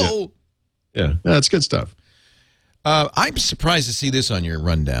 Whoa! Yeah, that's good stuff. I'm surprised to see this on your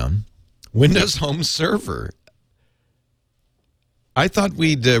rundown. Windows Home Server. I thought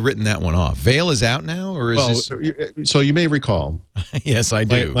we'd written that one off. Veil is out now, or is this? So you may recall. Yes, I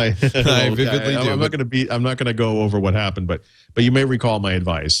do. I vividly do. I'm not going to go over what happened, but you may recall my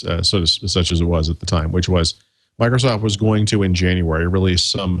advice, such as it was at the time, which was Microsoft was going to in January release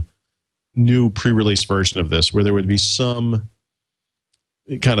some new pre-release version of this, where there would be some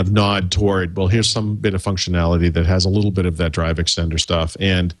kind of nod toward, well, here's some bit of functionality that has a little bit of that drive extender stuff,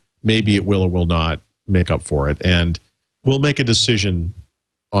 and maybe it will or will not make up for it, and we'll make a decision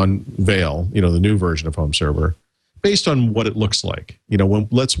on Veil, the new version of Home Server, based on what it looks like.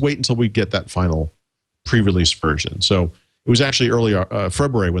 Let's wait until we get that final pre-release version. So it was actually early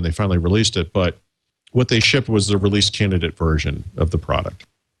February when they finally released it, but what they shipped was the release candidate version of the product.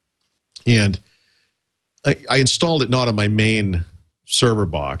 And I installed it not on my main server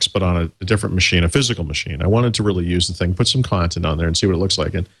box, but on a different machine, a physical machine. I wanted to really use the thing, put some content on there and see what it looks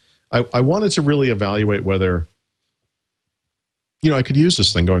like. And I wanted to really evaluate whether I could use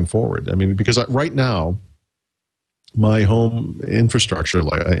this thing going forward. I mean, because right now, my home infrastructure,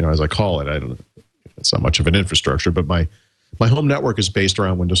 as I call it, I don't know, it's not much of an infrastructure, but my home network is based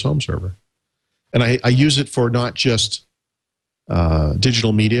around Windows Home Server. And I use it for not just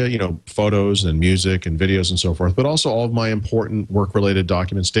digital media, photos and music and videos and so forth, but also all of my important work-related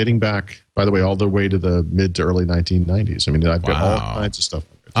documents dating back, by the way, all the way to the mid to early 1990s. I mean, I've got all kinds of stuff.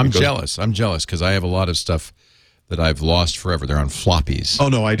 I'm jealous because I have a lot of stuff that I've lost forever. They're on floppies. Oh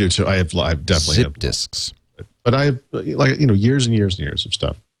no, I do too. I've definitely zip disks. But I have years and years and years of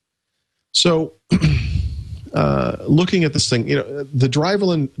stuff. So looking at this thing, the drive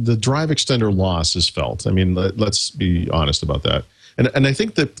extender loss is felt. I mean, let's be honest about that. And I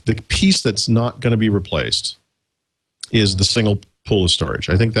think that the piece that's not going to be replaced is the single pool of storage.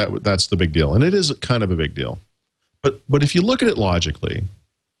 I think that's the big deal, and it is kind of a big deal. But if you look at it logically,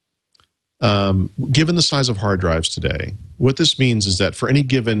 given the size of hard drives today, what this means is that for any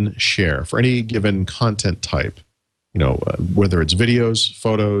given share, for any given content type, whether it's videos,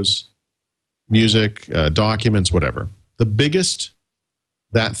 photos, music, documents, whatever, the biggest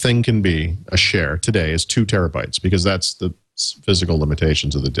that thing can be a share today is 2 terabytes, because that's the physical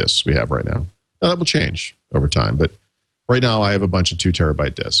limitations of the disks we have right now. Now that will change over time, but right now I have a bunch of 2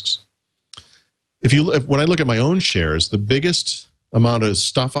 terabyte disks. When I look at my own shares, the biggest amount of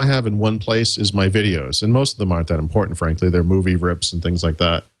stuff I have in one place is my videos, and most of them aren't that important, frankly. They're movie rips and things like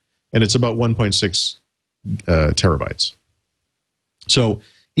that, and it's about 1.6 terabytes. So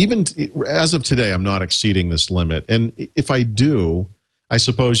even as of today, I'm not exceeding this limit, and if I do, I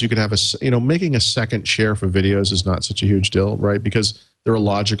suppose you could have making a second share for videos is not such a huge deal, right? Because there are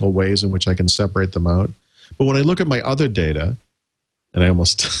logical ways in which I can separate them out. But when I look at my other data, and I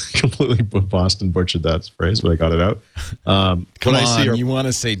almost completely Boston butchered that phrase, but I got it out. Come on, you want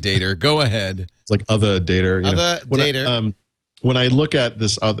to say dater? Go ahead. It's like other data. Data. When I look at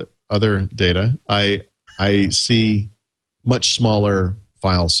this other data, I see much smaller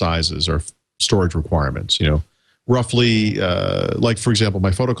file sizes or storage requirements. Roughly, like for example,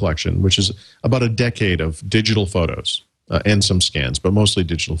 my photo collection, which is about a decade of digital photos and some scans, but mostly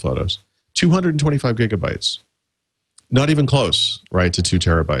digital photos, 225 gigabytes. Not even close, right, to 2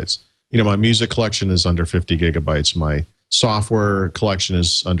 terabytes. My music collection is under 50 gigabytes. My software collection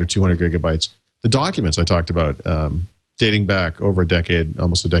is under 200 gigabytes. The documents I talked about, dating back over a decade,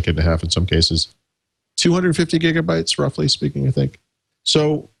 almost a decade and a half in some cases. 250 gigabytes, roughly speaking, I think.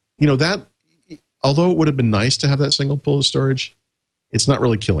 So, that, although it would have been nice to have that single pool of storage, it's not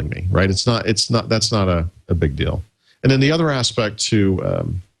really killing me, right? That's not a big deal. And then the other aspect to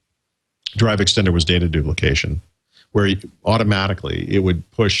Drive Extender was data duplication, where automatically it would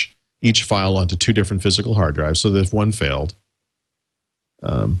push each file onto two different physical hard drives so that if one failed,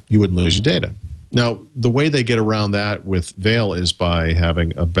 you wouldn't lose your data. Now, the way they get around that with Veil is by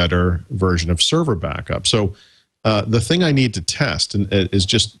having a better version of server backup. So the thing I need to test is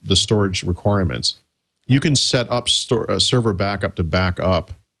just the storage requirements. You can set up server backup to back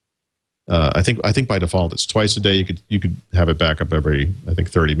up. I think by default it's twice a day. You could have it back up every, I think,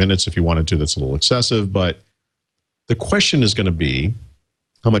 30 minutes if you wanted to. That's a little excessive, but the question is going to be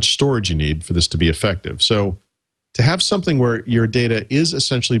how much storage you need for this to be effective. So to have something where your data is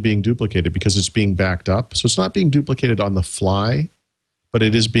essentially being duplicated because it's being backed up. So it's not being duplicated on the fly, but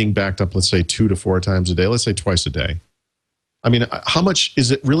it is being backed up, let's say 2 to 4 times a day, let's say twice a day. I mean, how much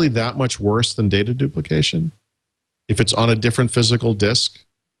is it really that much worse than data duplication? If it's on a different physical disk,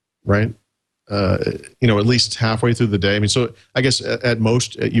 right? At least halfway through the day. I mean, so I guess at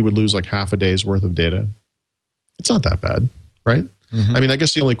most you would lose like half a day's worth of data. It's not that bad, right? Mm-hmm. I mean, I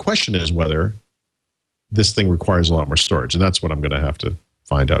guess the only question is whether this thing requires a lot more storage, and that's what I'm going to have to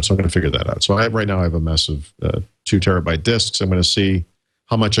find out. So I'm going to figure that out. So right now I have a mess of 2 terabyte disks. I'm going to see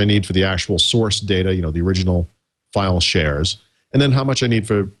how much I need for the actual source data, the original file shares, and then how much I need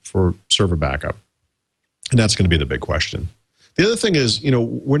for server backup. And that's going to be the big question. The other thing is,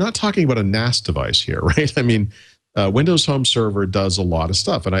 we're not talking about a NAS device here, right? I mean, Windows Home Server does a lot of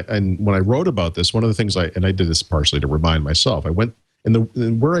stuff. And when I wrote about this, one of the things I did this partially to remind myself,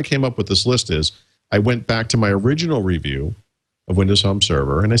 and where I came up with this list is, I went back to my original review of Windows Home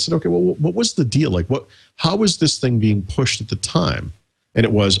Server, and I said, okay, well, what was the deal? Like, how was this thing being pushed at the time? And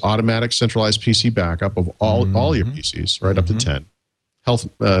it was automatic centralized PC backup of all your PCs, right, up to 10. Health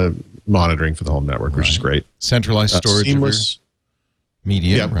monitoring for the home network, which is great. Centralized storage seamless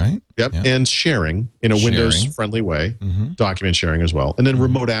media, right? Yep, yeah. And sharing in a Windows-friendly way, document sharing as well. And then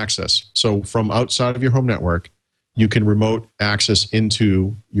remote access. So from outside of your home network, you can remote access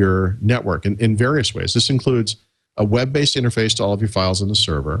into your network in various ways. This includes a web-based interface to all of your files on the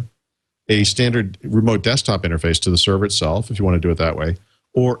server, a standard remote desktop interface to the server itself, if you want to do it that way,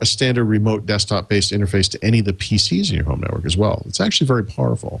 or a standard remote desktop-based interface to any of the PCs in your home network as well. It's actually very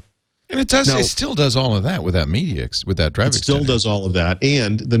powerful. And it still does all of that with that media, with that drive extender. It still does all of that,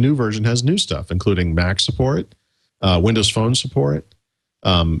 and the new version has new stuff, including Mac support, Windows Phone support,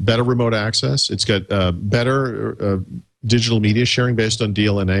 better remote access. It's got better digital media sharing based on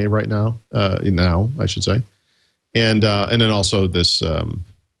DLNA right now. I should say, and then also this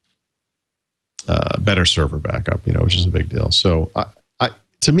better server backup. Which is a big deal. So,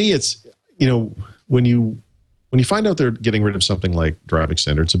 to me, it's when you find out they're getting rid of something like Drive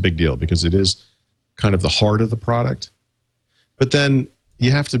Extender, it's a big deal because it is kind of the heart of the product. But then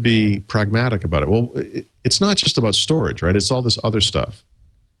you have to be pragmatic about it. Well, it's not just about storage, right? It's all this other stuff.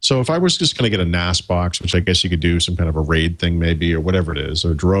 So if I was just going to get a NAS box, which I guess you could do some kind of a RAID thing maybe, or whatever it is,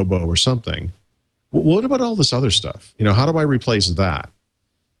 or Drobo or something, what about all this other stuff? How do I replace that?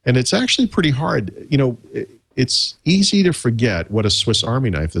 And it's actually pretty hard. It's easy to forget what a Swiss Army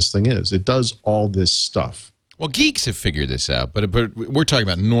knife this thing is. It does all this stuff. Well, geeks have figured this out, but we're talking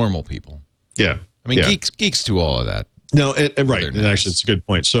about normal people. Yeah. I mean, geeks do all of that. No, right. And actually, it's a good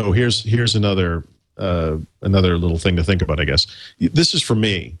point. So here's another little thing to think about, I guess. This is for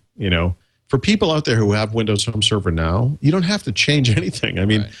me, For people out there who have Windows Home Server now, you don't have to change anything. I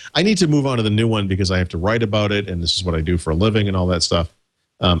mean, I need to move on to the new one because I have to write about it, and this is what I do for a living and all that stuff.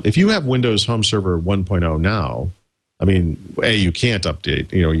 If you have Windows Home Server 1.0 now, I mean, you can't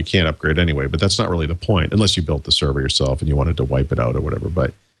update, you can't upgrade anyway, but that's not really the point, unless you built the server yourself and you wanted to wipe it out or whatever.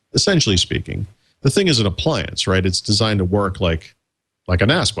 But essentially speaking, the thing is an appliance, right? It's designed to work like a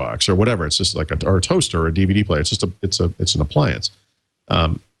NAS box or whatever. It's just like a toaster or a DVD player. It's just it's an appliance.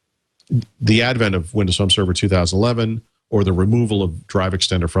 The advent of Windows Home Server 2011 or the removal of Drive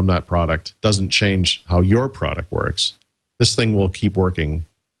Extender from that product doesn't change how your product works. This thing will keep working,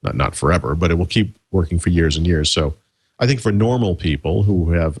 not forever, but it will keep working for years and years. So I think for normal people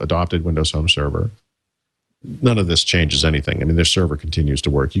who have adopted Windows Home Server, none of this changes anything. I mean, their server continues to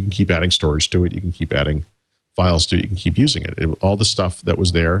work. You can keep adding storage to it. You can keep adding files to it. You can keep using it. All the stuff that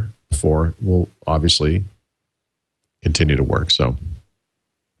was there before will obviously continue to work. So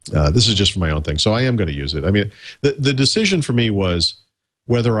this is just for my own thing. So I am going to use it. I mean, the decision for me was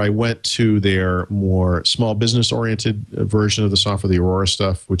whether I went to their more small business oriented version of the software, the Aurora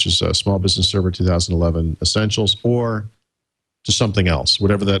stuff, which is Small Business Server 2011 Essentials, or to something else,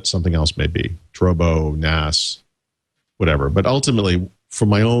 whatever that something else may be, Drobo, NAS, whatever. But ultimately, for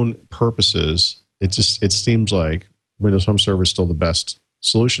my own purposes, it seems like Windows Home Server is still the best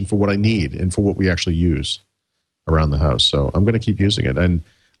solution for what I need and for what we actually use around the house. So I'm going to keep using it. And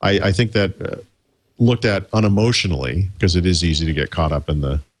I think that looked at unemotionally, because it is easy to get caught up in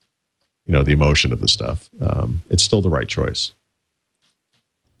the emotion of the stuff, it's still the right choice.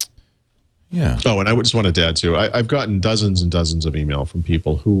 Yeah. Oh, and I just wanted to add too, I've gotten dozens and dozens of email from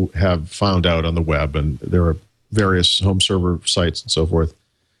people who have found out on the web, and there are various home server sites and so forth.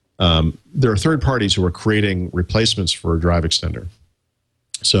 There are third parties who are creating replacements for a drive extender.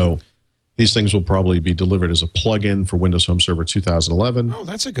 So these things will probably be delivered as a plug-in for Windows Home Server 2011. Oh,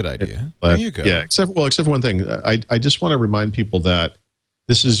 that's a good idea. But, there you go. Yeah, except for one thing. I just want to remind people that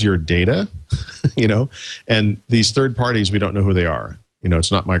this is your data, and these third parties, we don't know who they are.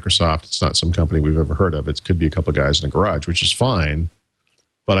 It's not Microsoft. It's not some company we've ever heard of. It could be a couple of guys in a garage, which is fine.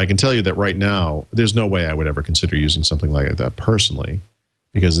 But I can tell you that right now, there's no way I would ever consider using something like that personally,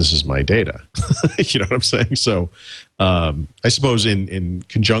 because this is my data. You know what I'm saying? So I suppose in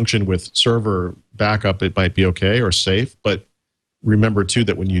conjunction with server backup, it might be okay or safe. But remember, too,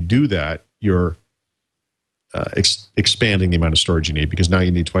 that when you do that, you're expanding the amount of storage you need, because now you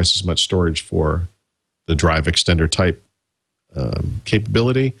need twice as much storage for the drive extender type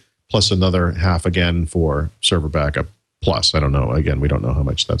capability, plus another half again for server backup. Plus, I don't know. Again, we don't know how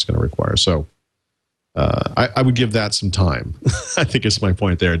much that's going to require. So I would give that some time. I think is my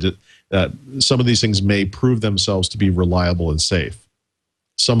point there. Some of these things may prove themselves to be reliable and safe.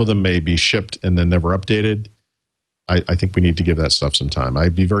 Some of them may be shipped and then never updated. I think we need to give that stuff some time.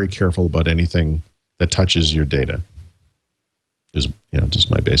 I'd be very careful about anything that touches your data. Is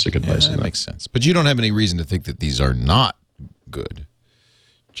just my basic advice. Yeah, that makes sense. But you don't have any reason to think that these are not good.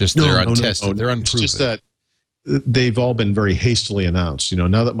 Just they're untested. No. They're unproven. It's just that they've all been very hastily announced.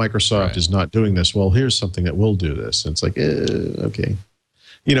 Now that Microsoft is not doing this, well, here's something that will do this. And it's like, okay.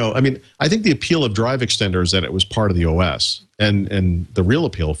 I think the appeal of Drive Extender is that it was part of the OS. And the real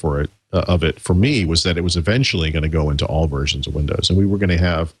appeal for me was that it was eventually going to go into all versions of Windows. And we were going to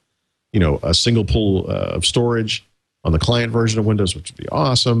have, a single pool of storage on the client version of Windows, which would be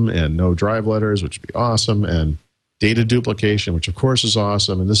awesome, and no drive letters, which would be awesome, and data duplication, which of course is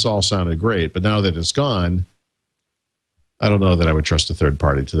awesome. And this all sounded great. But now that it's gone, I don't know that I would trust a third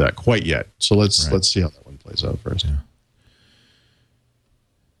party to that quite yet. So let's see how that one plays out first. Yeah.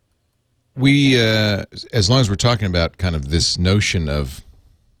 We, as long as we're talking about kind of this notion of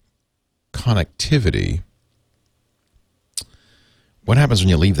connectivity, what happens when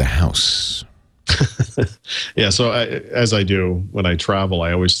you leave the house? Yeah, so as I do when I travel,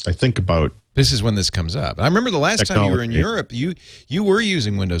 I think about. This is when this comes up. I remember the last time you were in Europe, you were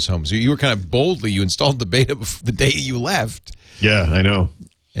using Windows Home. So you were kind of boldly, you installed the beta the day you left. Yeah, I know.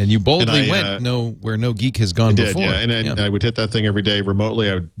 And you boldly went where no geek has gone before. Yeah, and I would hit that thing every day remotely.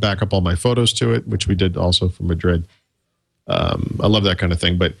 I would back up all my photos to it, which we did also from Madrid. I love that kind of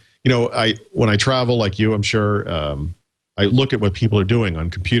thing. But, when I travel like you, I'm sure, I look at what people are doing on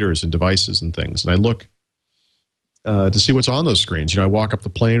computers and devices and things. And I look to see what's on those screens. I walk up the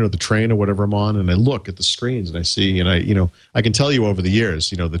plane or the train or whatever I'm on, and I look at the screens and I see, and I can tell you over the years,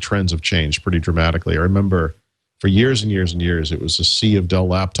 the trends have changed pretty dramatically. I remember for years and years and years, it was a sea of Dell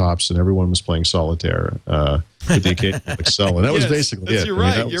laptops, and everyone was playing solitaire with the occasional Excel, and that was basically it. You're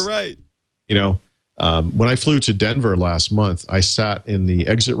right. When I flew to Denver last month, I sat in the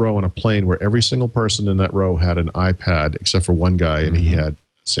exit row on a plane where every single person in that row had an iPad, except for one guy, and he had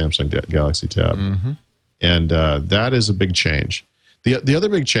Samsung Galaxy Tab. Mm-hmm. And that is a big change. The other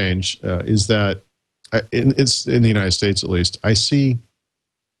big change is that, it's in the United States at least, I see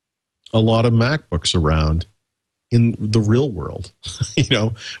a lot of MacBooks around in the real world,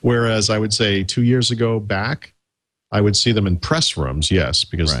 whereas I would say 2 years ago back, I would see them in press rooms, yes,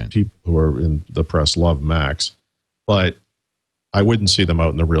 because people who are in the press love Macs, but I wouldn't see them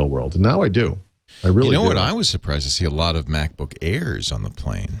out in the real world. And now I do. I really do. What? I was surprised to see a lot of MacBook Airs on the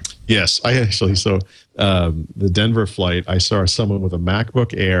plane. Yes, I actually. So the Denver flight, I saw someone with a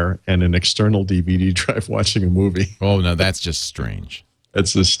MacBook Air and an external DVD drive watching a movie. Oh, no, that's just strange.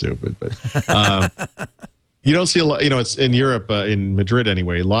 That's just stupid. But you don't see a lot, it's in Europe, in Madrid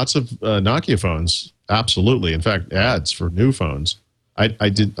anyway, lots of Nokia phones. Absolutely. In fact, ads for new phones. I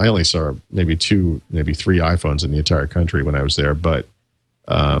only saw maybe 2, maybe 3 iPhones in the entire country when I was there, but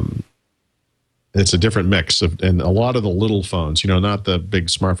it's a different mix and a lot of the little phones, not the big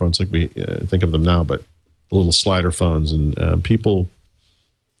smartphones like we think of them now, but the little slider phones, and people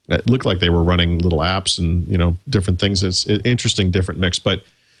it looked like they were running little apps and, different things. It's an interesting, different mix. But,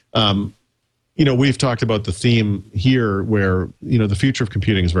 we've talked about the theme here where, the future of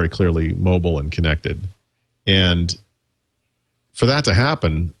computing is very clearly mobile and connected. And for that to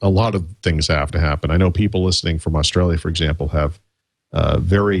happen, a lot of things have to happen. I know people listening from Australia, for example, have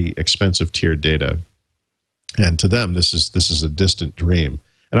very expensive tiered data. And to them, this is a distant dream.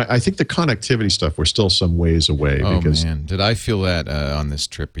 And I think the connectivity stuff, we're still some ways away. Oh, because, man. Did I feel that on this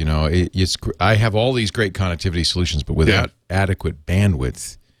trip? I have all these great connectivity solutions, but without adequate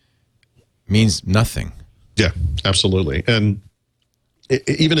bandwidth means nothing. Yeah, absolutely. And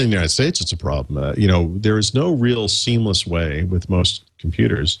even in the United States, it's a problem. There is no real seamless way with most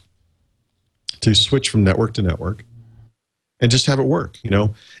computers to switch from network to network and just have it work.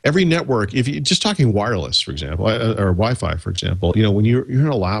 Every network, if you just talking wireless, for example, or Wi-Fi, for example, when you're in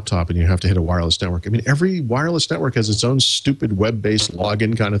a laptop and you have to hit a wireless network, every wireless network has its own stupid web-based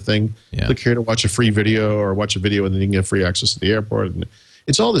login kind of thing. Yeah. Click here to watch a free video or watch a video and then you can get free access to the airport. And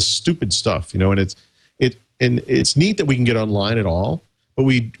it's all this stupid stuff, and it's neat that we can get online at all, but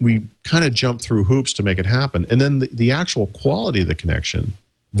we kind of jump through hoops to make it happen. And then the actual quality of the connection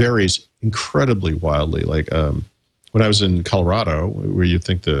varies incredibly wildly. Like, when I was in Colorado, where you'd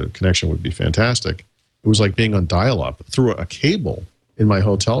think the connection would be fantastic, it was like being on dial-up through a cable in my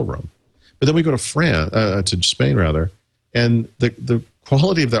hotel room. But then we go to Spain rather, and the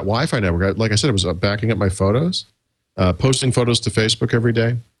quality of that Wi-Fi network, like I said, it was backing up my photos, posting photos to Facebook every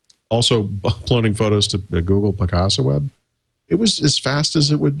day, also uploading photos to the Google Picasa web. It was as fast as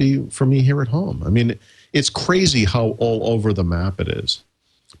it would be for me here at home. It's crazy how all over the map it is.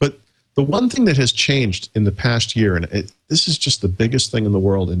 But the one thing that has changed in the past year, and this is just the biggest thing in the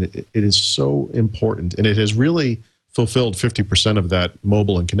world, and it is so important, and it has really fulfilled 50% of that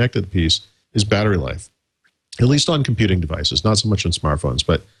mobile and connected piece, is battery life, at least on computing devices, not so much on smartphones.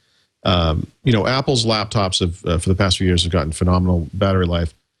 But, Apple's laptops have, for the past few years, have gotten phenomenal battery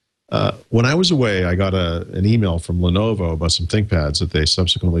life. When I was away, I got an email from Lenovo about some ThinkPads that they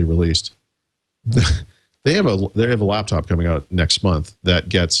subsequently released. They have a laptop coming out next month that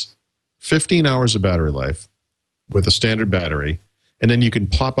gets 15 hours of battery life with a standard battery, and then you can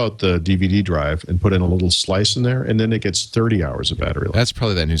pop out the DVD drive and put in a little slice in there, and then it gets 30 hours of battery life. That's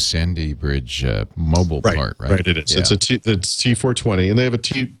probably that new Sandy Bridge mobile part, right? Right, it is. Yeah. It's T420, and they have a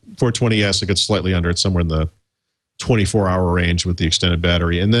T420S that gets slightly under it, somewhere in the 24-hour range with the extended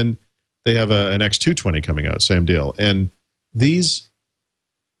battery. And then they have an X220 coming out, same deal. And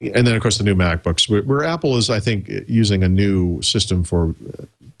then, of course, the new MacBooks, where Apple is, I think, using a new system for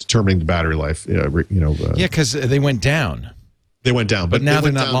determining the battery life. Yeah, because they went down. They went down. But now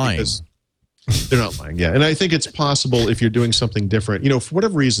they're not lying. They're not lying, yeah. And I think it's possible if you're doing something different. For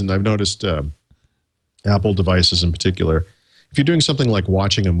whatever reason, I've noticed Apple devices in particular, if you're doing something like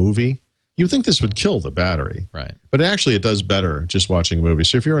watching a movie, you would think this would kill the battery. Right. But actually, it does better just watching a movie.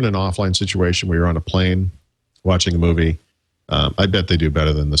 So if you're in an offline situation where you're on a plane watching a movie, I bet they do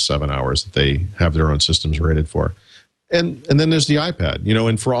better than the 7 hours that they have their own systems rated for. And then there's the iPad,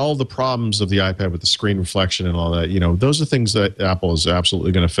 and for all the problems of the iPad with the screen reflection and all that, those are things that Apple is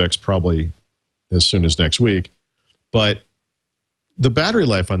absolutely going to fix probably as soon as next week. But the battery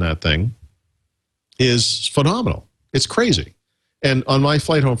life on that thing is phenomenal. It's crazy. And on my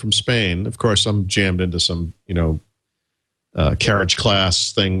flight home from Spain, of course, I'm jammed into some, carriage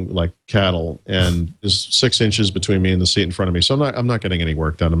class thing like cattle, and there's 6 inches between me and the seat in front of me. So I'm not getting any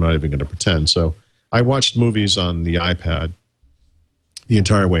work done. I'm not even going to pretend. So I watched movies on the iPad the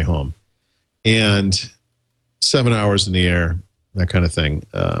entire way home, and 7 hours in the air, that kind of thing.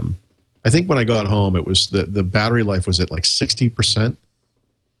 I think when I got home, it was the battery life was at like 60%,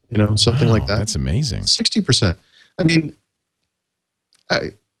 something like that. That's amazing. 60%.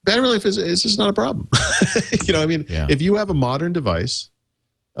 Battery life is just not a problem. Yeah. If you have a modern device,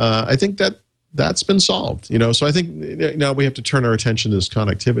 I think that's been solved. So I think now we have to turn our attention to this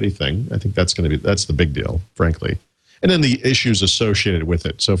connectivity thing. I think that's the big deal, frankly. And then the issues associated with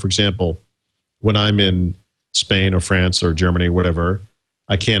it. So, for example, when I'm in Spain or France or Germany, whatever,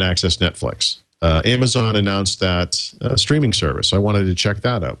 I can't access Netflix. Amazon announced that streaming service. I wanted to check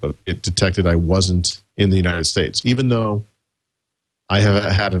that out, but it detected I wasn't in the United States, even though I have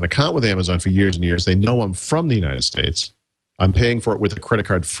had an account with Amazon for years and years. They know I'm from the United States. I'm paying for it with a credit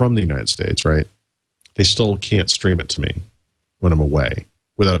card from the United States, right? They still can't stream it to me when I'm away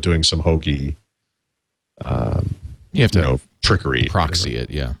without doing some hokey, you have to trickery. Proxy it,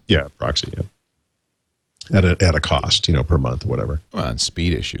 yeah. Yeah, proxy, yeah. At a cost, per month or whatever. Well, and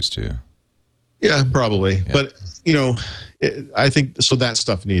speed issues, too. Yeah, probably. Yeah. But, I think, so that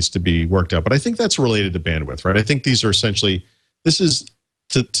stuff needs to be worked out. But I think that's related to bandwidth, right? I think these are essentially, this is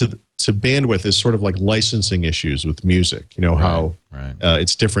to bandwidth is sort of like licensing issues with music. You know how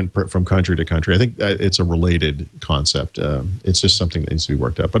it's different from country to country. I think it's a related concept. It's just something that needs to be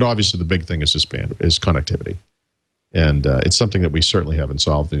worked out. But obviously, the big thing is just is connectivity, and it's something that we certainly haven't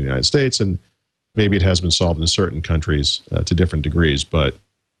solved in the United States, and maybe it has been solved in certain countries to different degrees. But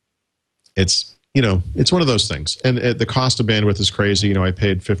it's one of those things, and the cost of bandwidth is crazy. You know, I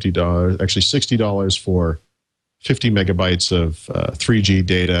paid $50, actually $60 for 50 megabytes of 3G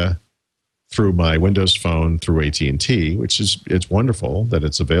data through my Windows phone through AT&T, which it's wonderful that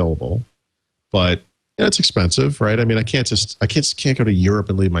it's available, but it's expensive, right? I mean, I can't go to Europe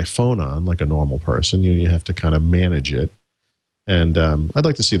and leave my phone on like a normal person. You have to kind of manage it, and I'd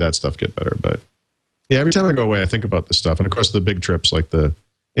like to see that stuff get better. But yeah, every time I go away, I think about this stuff, and of course, the big trips like the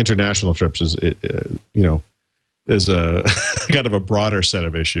international trips there's a kind of a broader set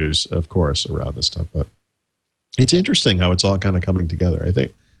of issues, of course, around this stuff, but it's interesting how it's all kind of coming together. I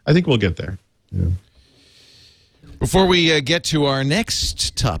think we'll get there. Yeah. Before we get to our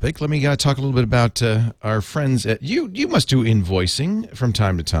next topic, let me talk a little bit about our friends at you must do invoicing from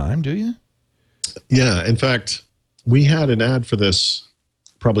time to time, do you? Yeah. In fact, we had an ad for this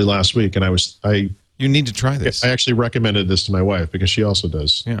probably last week, and you need to try this. I actually recommended this to my wife because she also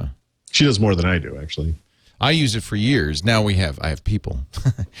does. Yeah. She does more than I do, actually. I use it for years. Now I have people.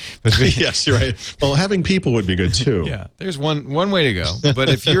 Yes, you're right. Well, having people would be good too. Yeah, there's one way to go. But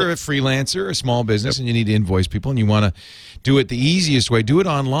if you're a freelancer, a small business, and you need to invoice people, and you want to do it the easiest way, do it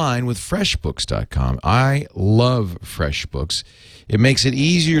online with FreshBooks.com. I love FreshBooks. It makes it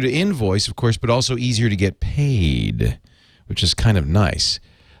easier to invoice, of course, but also easier to get paid, which is kind of nice.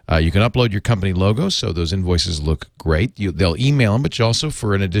 You can upload your company logo, so those invoices look great. They'll email them, but you also,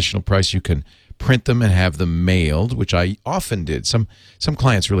 for an additional price, you can print them and have them mailed, which I often did. Some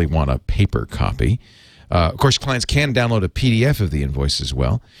clients really want a paper copy. Of course, clients can download a PDF of the invoice as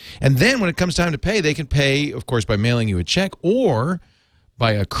well. And then when it comes time to pay, they can pay, of course, by mailing you a check or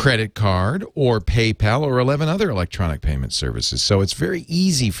by a credit card or PayPal or 11 other electronic payment services. So it's very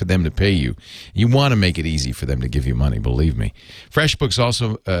easy for them to pay you. You want to make it easy for them to give you money, believe me. FreshBooks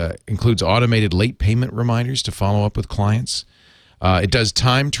also includes automated late payment reminders to follow up with clients. It does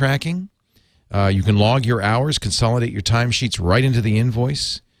time tracking. You can log your hours, consolidate your timesheets right into the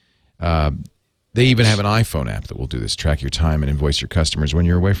invoice. They even have an iPhone app that will do this, track your time and invoice your customers when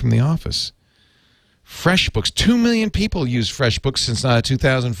you're away from the office. FreshBooks, 2 million people use FreshBooks since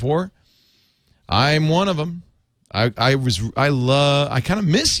 2004. I'm one of them. I kind of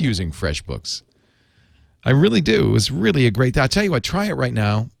miss using FreshBooks. I really do. It was really a great. I'll tell you what. Try it right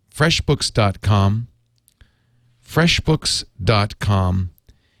now. FreshBooks.com. FreshBooks.com,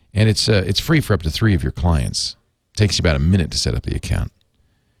 and it's free for up to 3 of your clients. It takes you about a minute to set up the account.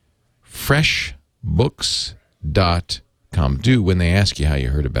 FreshBooks.com. When they ask you how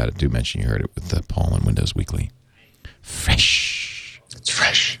you heard about it, do mention you heard it with Paul and Windows Weekly. Fresh. It's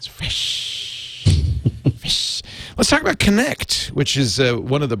fresh. It's fresh. Fresh. Let's talk about Connect, which is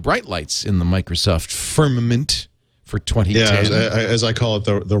one of the bright lights in the Microsoft firmament for 2010. Yeah, as I call it,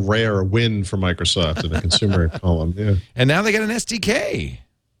 the rare win for Microsoft in the consumer column. Yeah. And now they got an SDK.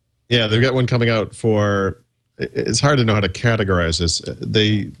 Yeah, they've got one coming out for. It's hard to know how to categorize this.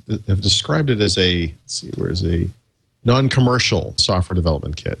 They have described it as a non-commercial software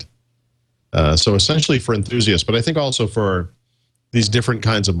development kit. So essentially for enthusiasts, but I think also for these different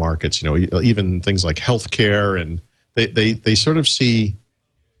kinds of markets, even things like healthcare, and they sort of see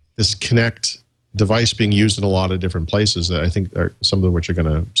this Connect device being used in a lot of different places that I think are some of which are going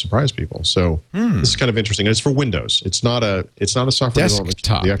to surprise people. So this is kind of interesting. And it's for Windows. It's not a software development kit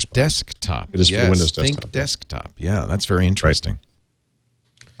for the Xbox. Desktop. It is for Windows desktop. Think desktop. Yeah, that's very interesting.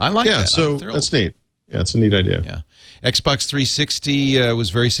 Right. I like that. Yeah, so that's neat. Yeah, it's a neat idea. Yeah. Xbox 360 was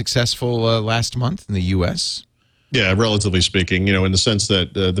very successful last month in the U.S. Yeah, relatively speaking, in the sense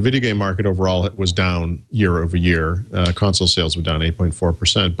that the video game market overall was down year over year. Console sales were down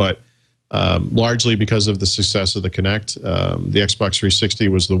 8.4%, but largely because of the success of the Kinect. The Xbox 360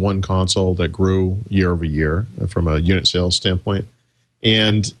 was the one console that grew year over year from a unit sales standpoint.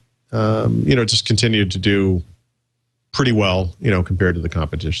 And, just continued to do pretty well, compared to the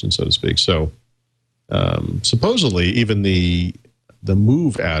competition, so to speak. So supposedly even the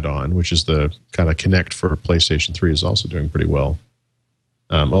Move add-on, which is the kind of Kinect for PlayStation 3, is also doing pretty well.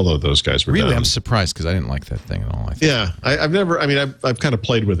 Although those guys were really down. I'm surprised because I didn't like that thing at all. Yeah, I've kind of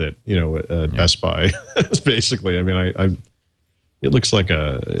played with it, at Best Buy, basically. I mean, it looks like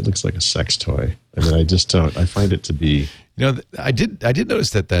a sex toy. I mean, I just don't. I find it to be. I did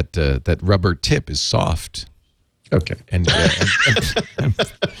notice that rubber tip is soft. Okay. And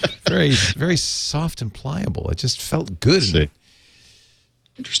very, very soft and pliable. It just felt good.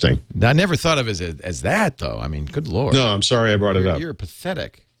 Interesting. I never thought of it as that, though. I mean, good Lord. No, I'm sorry I brought it up. You're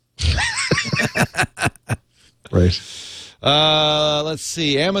pathetic. Right. Let's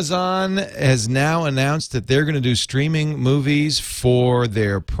see. Amazon has now announced that they're going to do streaming movies for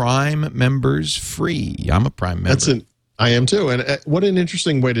their Prime members free. I'm a Prime member. I am too. And what an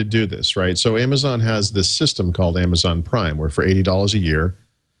interesting way to do this, right? So Amazon has this system called Amazon Prime, where for $80 a year,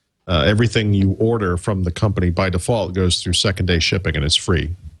 everything you order from the company by default goes through second-day shipping, and it's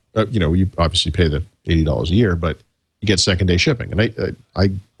free. You obviously pay the $80 a year, but you get second-day shipping. And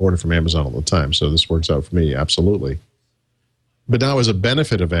I order from Amazon all the time, so this works out for me, absolutely. But now as a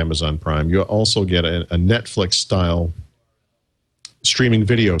benefit of Amazon Prime, you also get a Netflix-style streaming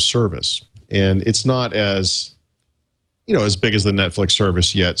video service. And it's not as big as the Netflix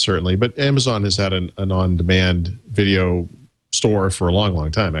service yet, certainly. But Amazon has had an on-demand video store for a long, long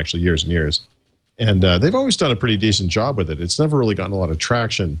time, actually years and years. And they've always done a pretty decent job with it. It's never really gotten a lot of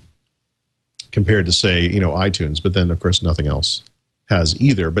traction compared to, say, iTunes. But then, of course, nothing else has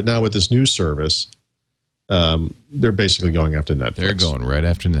either. But now with this new service, they're basically going after Netflix. They're going right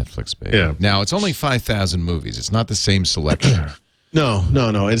after Netflix, baby. Yeah. Now, it's only 5,000 movies. It's not the same selection. No.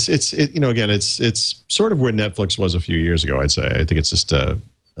 It's sort of where Netflix was a few years ago, I'd say. I think it's just kind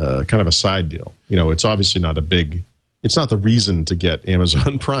of a side deal. It's obviously not it's not the reason to get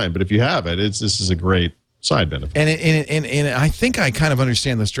Amazon Prime, but if you have it, this is a great side benefit. And I think I kind of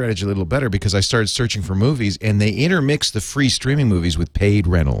understand the strategy a little better because I started searching for movies, and they intermix the free streaming movies with paid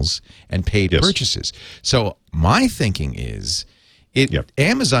rentals and paid purchases. So my thinking is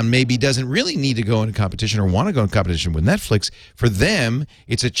Amazon maybe doesn't really need to go into competition or want to go in competition with Netflix. For them,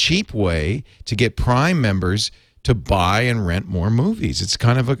 it's a cheap way to get Prime members to buy and rent more movies. It's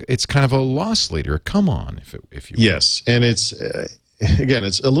kind of a loss leader. Come on, if you will. Yes, and it's again,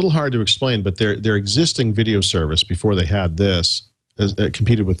 it's a little hard to explain, but their existing video service before they had this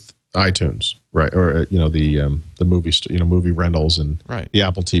competed with iTunes, right? Or the movie rentals and the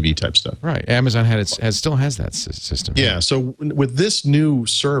Apple TV type stuff. Right. Amazon still has that system. Yeah. So with this new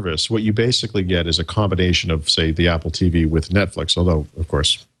service, what you basically get is a combination of, say, the Apple TV with Netflix. Although, of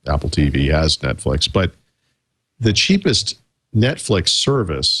course, Apple TV has Netflix, but the cheapest Netflix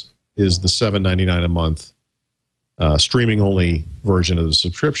service is the $7.99 a month streaming only version of the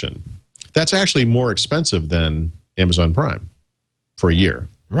subscription. That's actually more expensive than Amazon Prime for a year.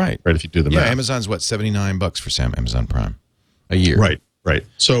 Right. If you do the math. Yeah, Amazon's what, $79 for Amazon Prime a year. Right.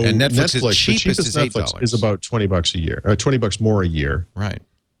 So and Netflix the cheapest cheapest is Netflix is about $20 a year, $20 more a year. Right.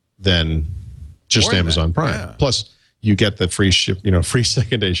 Than just Amazon Prime. Yeah. Plus, you get the free free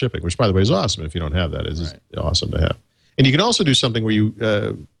second-day shipping, which, by the way, is awesome. If you don't have that, it's awesome to have. And you can also do something where you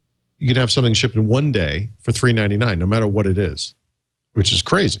can have something shipped in one day for $3.99, no matter what it is, which is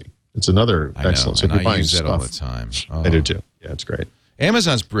crazy. It's another excellent. So if you're buying stuff, all the time. I do too. Yeah, it's great.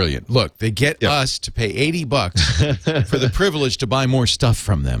 Amazon's brilliant. Look, they get us to pay $80 for the privilege to buy more stuff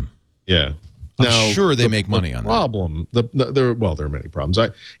from them. Yeah. I'm sure they make money on that. There are many problems.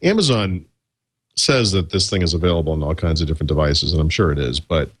 Amazon says that this thing is available on all kinds of different devices, and I'm sure it is.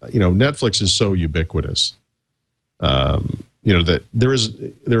 But Netflix is so ubiquitous. That there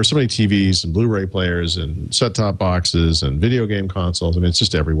are so many TVs and Blu-ray players and set-top boxes and video game consoles. I mean, it's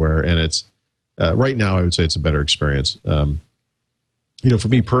just everywhere, and it's right now I would say it's a better experience. For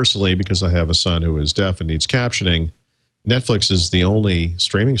me personally, because I have a son who is deaf and needs captioning, Netflix is the only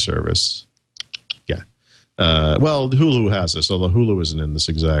streaming service. Yeah. Well, Hulu has this, although Hulu isn't in this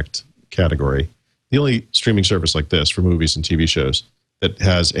exact category. The only streaming service like this for movies and TV shows that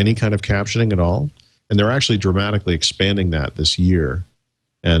has any kind of captioning at all. And they're actually dramatically expanding that this year.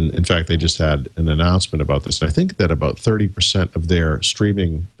 And in fact, they just had an announcement about this. And I think that about 30% of their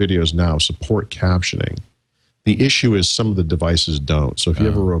streaming videos now support captioning. The issue is some of the devices don't. So if you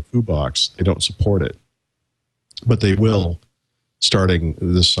have a Roku box, they don't support it. But they will starting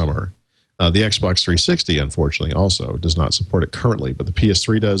this summer. The Xbox 360, unfortunately, also does not support it currently. But the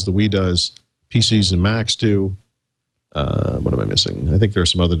PS3 does, the Wii does, PCs and Macs do. What am I missing? I think there are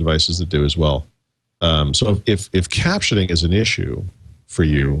some other devices that do as well. So if captioning is an issue for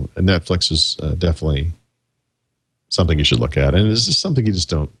you, Netflix is definitely something you should look at. And it's just something you just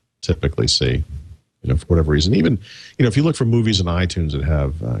don't typically see, for whatever reason. Even, if you look for movies on iTunes that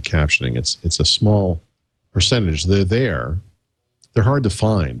have captioning, it's a small percentage. They're there. They're hard to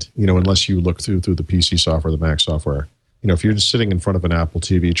find, unless you look through the PC software, the Mac software. If you're just sitting in front of an Apple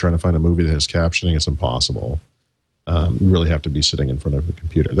TV trying to find a movie that has captioning, it's impossible. You really have to be sitting in front of a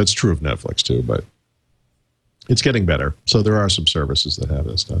computer. That's true of Netflix too, but it's getting better. So there are some services that have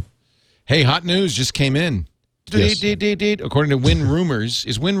this stuff. Hey, hot news just came in. Yes. According to Win Rumors,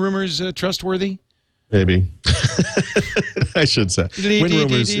 is Win Rumors trustworthy? Maybe. I should say. Win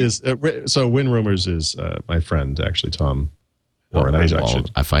Rumors is Win Rumors is my friend, actually, Tom Warren.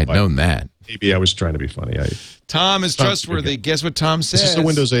 If I'd known that. Maybe I was trying to be funny. Tom is trustworthy. Guess what Tom says? Is this a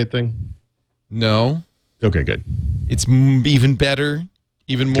Windows 8 thing? No. Okay, good. It's even better,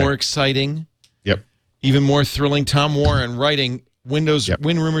 even more exciting. Yep. Even more thrilling. Tom Warren writing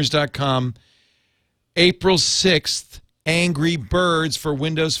winrumors.com. April 6th, Angry Birds for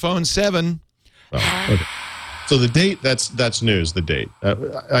Windows Phone 7. Oh, okay. So the date, that's news, the date.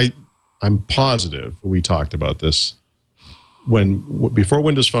 I'm positive we talked about this. Before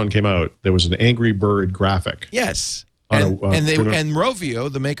Windows Phone came out, there was an Angry Bird graphic. Yes. And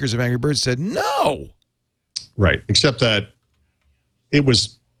Rovio, the makers of Angry Birds, said no. Right. Except that it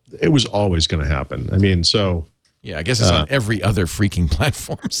was always going to happen. I mean, so yeah, I guess it's on every other freaking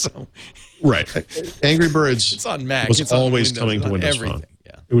platform. So right. Angry Birds it's on Mac. Was always coming to Windows Phone.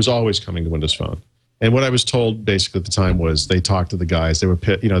 Yeah. It was always coming to Windows Phone. And what I was told basically at the time was they talked to the guys. They were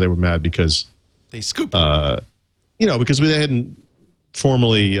they were mad because they scooped because they hadn't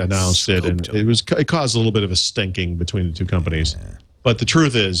formally announced it, and it caused a little bit of a stinking between the two companies. Yeah. But the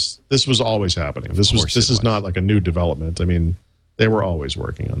truth is, this was always happening. This is not like a new development. I mean, they were always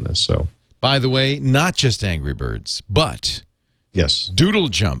working on this. So, by the way, not just Angry Birds, but yes, Doodle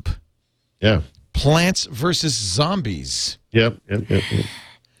Jump, Plants vs. Zombies, yep.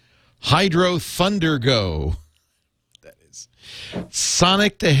 Hydro Thunder Go. That is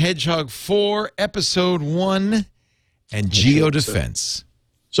Sonic the Hedgehog 4, Episode 1, and Geodefense.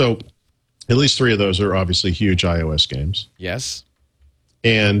 So, at least 3 of those are obviously huge iOS games. Yes.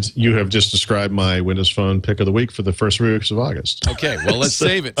 And you have just described my Windows Phone pick of the week for the first 3 weeks of August. Okay, well, let's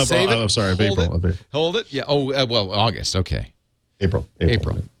save it. I'm sorry, of April. Hold it. Yeah. Oh, well, August. Okay. April.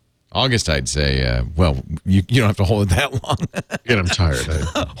 August, I'd say, you don't have to hold it that long. Again, I'm tired.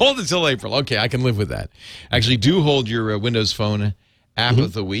 Hold it till April. Okay, I can live with that. Actually, do hold your Windows Phone app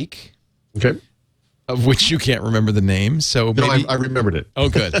of the week. Okay. Of which you can't remember the name. So no, maybe... I remembered it. Oh,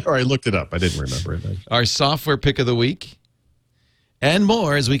 good. Or I looked it up. I didn't remember it. Our software pick of the week. And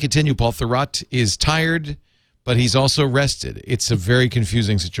more as we continue. Paul Thurrott is tired, but he's also rested. It's a very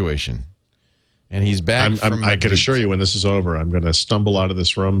confusing situation. And he's back from I can assure you when this is over, I'm going to stumble out of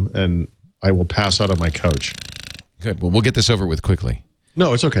this room and I will pass out on my couch. Good. Well, we'll get this over with quickly.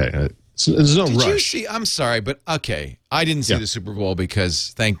 No, it's okay. There's no rush. Did you see? I'm sorry, but okay. I didn't see the Super Bowl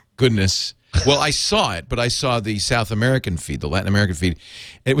because, thank goodness. Well, I saw it, but I saw the South American feed, the Latin American feed.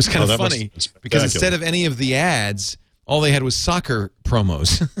 It was kind of funny because instead of any of the ads, all they had was soccer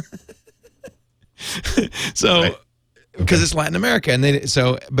promos. So, because it's Latin America, and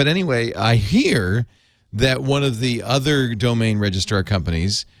but anyway, I hear that one of the other domain registrar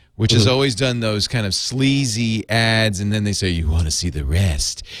companies, which has always done those kind of sleazy ads, and then they say you want to see the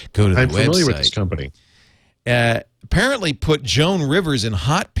rest, go to the website. I'm familiar with this company. Apparently, put Joan Rivers in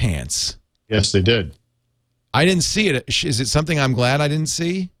hot pants. Yes, they did. I didn't see it. Is it something I'm glad I didn't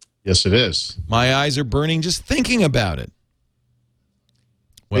see? Yes, it is. My eyes are burning just thinking about it.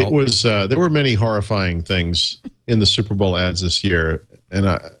 Well, it was. There were many horrifying things in the Super Bowl ads this year, and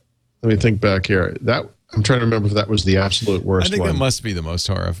let me think back here. I'm trying to remember if that was the absolute worst. I think one. that must be the most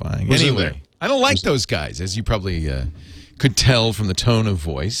horrifying. Was anyway, I don't like those guys, as you probably could tell from the tone of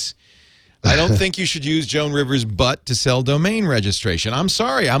voice. I don't think you should use Joan Rivers' butt to sell domain registration. I'm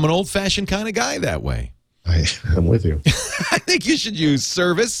sorry. I'm an old-fashioned kind of guy that way. I'm with you. I think you should use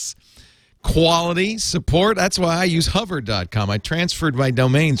service, quality, support. That's why I use hover.com. I transferred my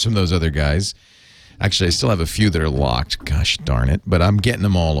domains from those other guys. Actually, I still have a few that are locked. Gosh darn it. But I'm getting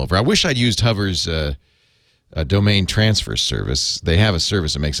them all over. I wish I'd used Hover's domain transfer service. They have a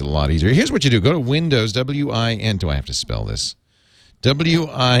service that makes it a lot easier. Here's what you do. Go to Windows, W-I-N. Do I have to spell this?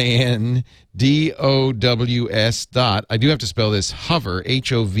 WINDOWS dot. I do have to spell this. Hover,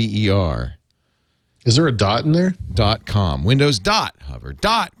 H-O-V-E-R. Is there a dot in there? .com.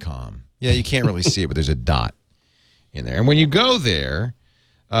 Windows.hover.com. Yeah, you can't really see it, but there's a dot in there. And when you go there,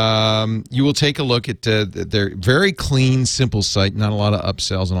 you will take a look at their very clean, simple site, not a lot of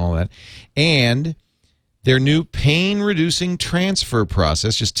upsells and all that. And their new pain-reducing transfer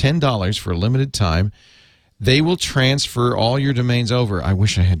process, just $10 for a limited time. They will transfer all your domains over. I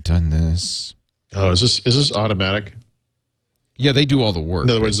wish I had done this. Oh, is this automatic? Yeah, they do all the work.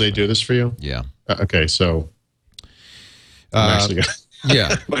 In other words, they do this for you? Yeah. Okay, so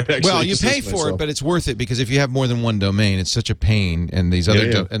yeah. Well, you pay for it, but it's worth it because if you have more than one domain, it's such a pain. And these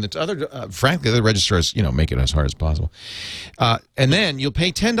other frankly, the registrars, make it as hard as possible. And then you'll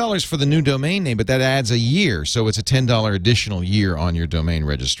pay $10 for the new domain name, but that adds a year, so it's a $10 additional year on your domain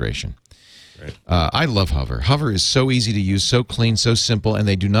registration. I love Hover. Hover is so easy to use, so clean, so simple, and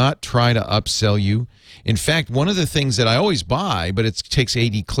they do not try to upsell you. In fact, one of the things that I always buy, but it takes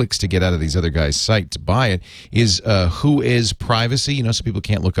 80 clicks to get out of these other guys' site to buy it, is Whois Privacy. You know, so people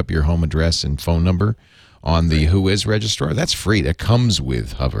can't look up your home address and phone number on the Whois registrar. That's free. That comes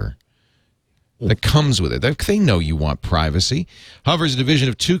with Hover. That comes with it. They know you want privacy. Hover is a division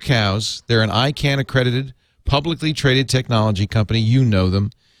of Two Cows. They're an ICANN-accredited, publicly traded technology company. You know them.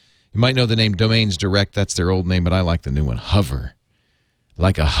 You might know the name Domains Direct. That's their old name, but I like the new one, Hover.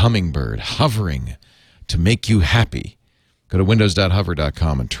 Like a hummingbird hovering to make you happy. Go to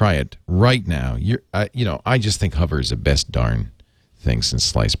windows.hover.com and try it right now. I just think Hover is the best darn thing since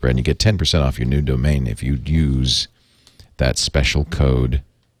sliced bread. And you get 10% off your new domain if you use that special code,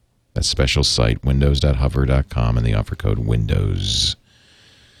 that special site, windows.hover.com, and the offer code WINDOWS.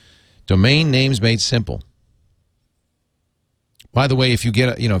 Domain names made simple. By the way, if you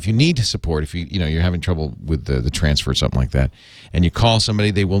get, if you need support, if you're having trouble with the transfer or something like that, and you call somebody,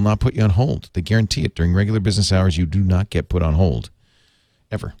 they will not put you on hold. They guarantee it. During regular business hours, you do not get put on hold.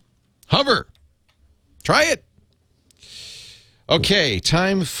 Ever. Hover. Try it. Okay,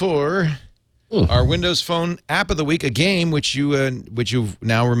 time for our Windows Phone app of the week, a game which you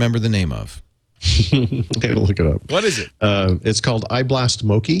now remember the name of. I gotta look it up. What is it? It's called iBlast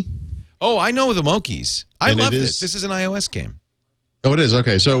Moki. Oh, I know the Mokies. I love this. this. This is an iOS game. Oh, it is?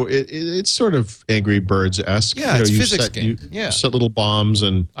 Okay. So it's sort of Angry Birds-esque. Yeah, it's a physics game. You set little bombs,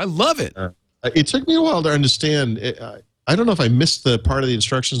 and I love it. It took me a while to understand. I don't know if I missed the part of the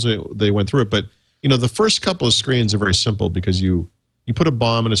instructions they went through it, but the first couple of screens are very simple because you put a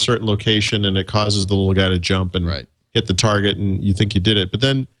bomb in a certain location and it causes the little guy to jump and hit the target, and you think you did it. But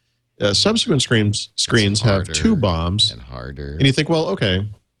then subsequent screens have two bombs and harder, and you think, well, okay.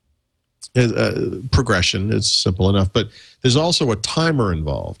 Progression, it's simple enough, but there's also a timer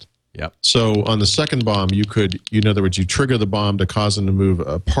involved. Yep. So on the second bomb, you could, in other words, you trigger the bomb to cause them to move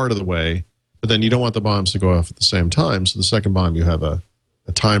a part of the way, but then you don't want the bombs to go off at the same time. So the second bomb, you have a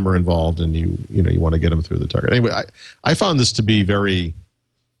timer involved, and you want to get them through the target. Anyway, I found this to be very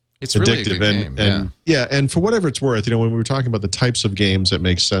it's addictive, really a good game. And for whatever it's worth, when we were talking about the types of games that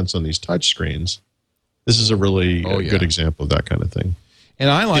make sense on these touch screens, this is a really good example of that kind of thing. And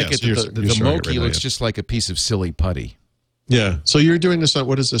I like it that the Moki looks right just like a piece of silly putty. Yeah. So you're doing this on,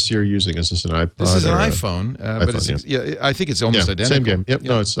 what is this you're using? Is this an iPod? This is an iPhone. But it's, I think it's almost identical. Same game. Yep.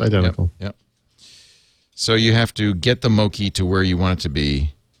 No, it's identical. Yep. So you have to get the Moki to where you want it to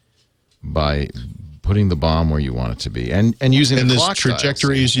be by putting the bomb where you want it to be. And using the clock there's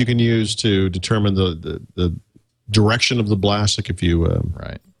trajectories you can use to determine the direction of the blast. Like if you...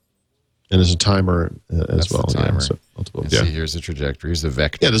 right. And there's a timer as well. The timer. See, here's the trajectory. Here's the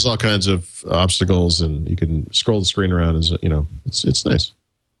vector. Yeah, there's all kinds of obstacles, and you can scroll the screen around. It's nice.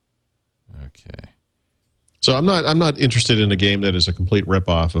 Okay. So I'm not interested in a game that is a complete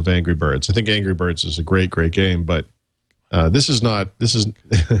ripoff of Angry Birds. I think Angry Birds is a great game, but this is not. This is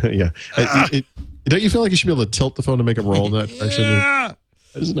yeah. Don't you feel like you should be able to tilt the phone to make it roll in that direction? Yeah.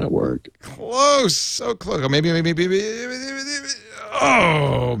 That does not work. Close, so close. Maybe.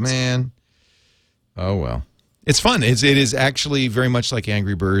 Oh man. Oh well, it's fun. It is actually very much like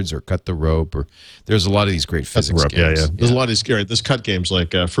Angry Birds or Cut the Rope, or there's a lot of these great physics games. Yeah. There's a lot of these. There's cut games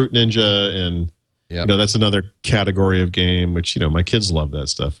like Fruit Ninja, and that's another category of game which my kids love that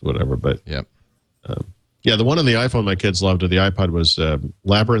stuff. Whatever, but the one on the iPhone my kids loved, or the iPod, was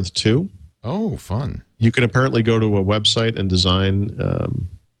Labyrinth 2. Oh, fun! You can apparently go to a website and design,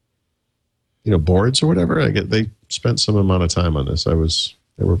 boards or whatever. They spent some amount of time on this.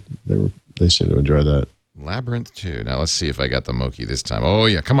 They seem to enjoy that. Labyrinth 2. Now let's see if I got the Moki this time. Oh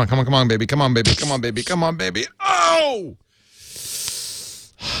yeah, come on, baby, come on, baby. Oh,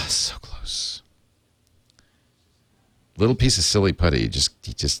 so close. Little piece of silly putty.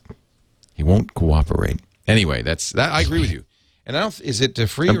 He won't cooperate. Anyway, that's that. I agree with you. And is it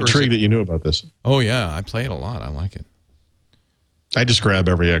free? I'm intrigued that you knew about this. Oh yeah, I play it a lot. I like it. I just grab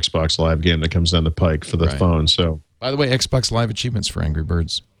every Xbox Live game that comes down the pike for the phone. So, by the way, Xbox Live achievements for Angry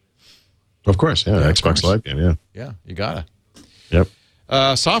Birds. Of course, yeah, Xbox Live game, yeah. Yeah, you gotta. Yep.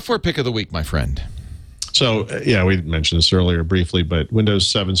 Software pick of the week, my friend. So, we mentioned this earlier briefly, but Windows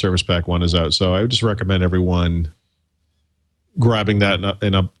 7 Service Pack 1 is out. So I would just recommend everyone grabbing that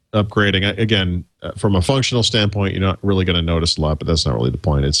and upgrading. Again, from a functional standpoint, you're not really going to notice a lot, but that's not really the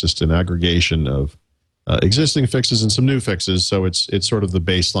point. It's just an aggregation of existing fixes and some new fixes. So it's sort of the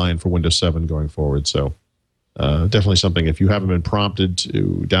baseline for Windows 7 going forward. So definitely something, if you haven't been prompted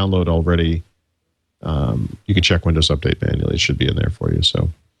to download already, you can check Windows Update manually. It should be in there for you. So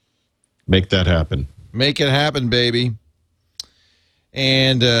make that happen. Make it happen, baby.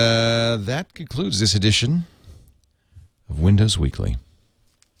 And that concludes this edition of Windows Weekly.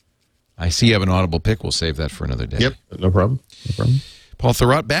 I see you have an audible pick. We'll save that for another day. Yep, no problem. No problem. Paul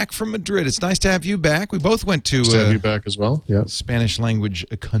Thurrott back from Madrid. It's nice to have you back. We both went to Nice to have you back as well. Yeah. Spanish language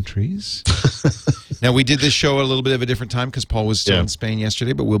countries. Now, we did this show at a little bit of a different time because Paul was still in Spain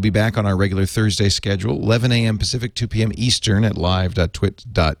yesterday, but we'll be back on our regular Thursday schedule, 11 a.m. Pacific, 2 p.m. Eastern at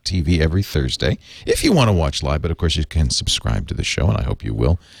live.twit.tv every Thursday. If you want to watch live, but of course you can subscribe to the show, and I hope you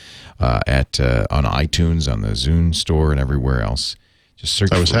will, on iTunes, on the Zune store, and everywhere else. Just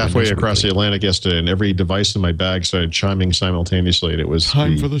search. I was for halfway Windows across Weekly. the Atlantic yesterday, and every device in my bag started chiming simultaneously, and it was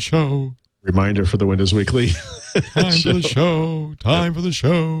Time for the show. reminder for the Windows Weekly. Time for the show. Time for the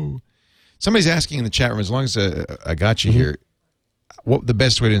show. Somebody's asking in the chat room, as long as I got you here, what the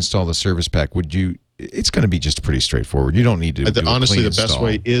best way to install the service pack? Would you? It's going to be just pretty straightforward. You don't need to. Do Honestly, a the clean best install.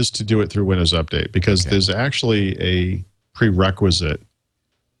 way is to do it through Windows Update because there's actually a prerequisite.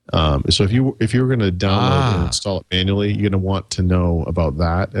 So if you were going to download and install it manually, you're going to want to know about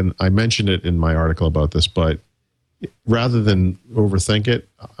that. And I mentioned it in my article about this, but rather than overthink it,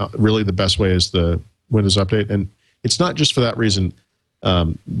 really the best way is the Windows Update. And it's not just for that reason.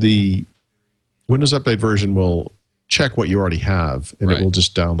 The Windows Update version will check what you already have, and Right. it will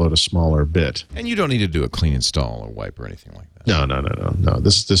just download a smaller bit. And you don't need to do a clean install or wipe or anything like that. No.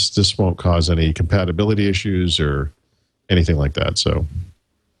 This won't cause any compatibility issues or anything like that. So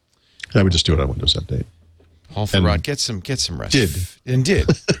I would just do it on Windows Update. Paul Thurrott, get some rest. Did.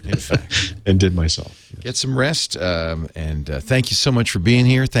 In fact. And did myself. Get some rest. And thank you so much for being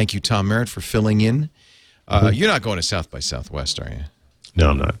here. Thank you, Tom Merritt, for filling in. You're not going to South by Southwest, are you? No,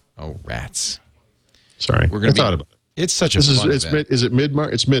 I'm not. Oh, rats. Sorry. We're gonna I thought about it. It's such a fun event. Is it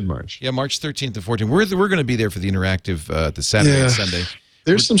mid-March? It's mid-March. Yeah, March 13th and 14th. We're going to be there for the interactive the Saturday and Sunday.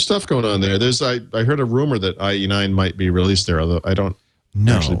 There's some stuff going on there. I heard a rumor that IE9 might be released there, although I don't.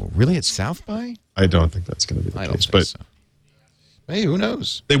 No, Actually- really? It's South by? I don't think that's going to be the I don't case. think But so. Hey, who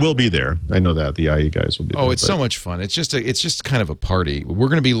knows? they will be there. I know that the IE guys will be there. Oh, it's but- so much fun. It's just kind of a party. We're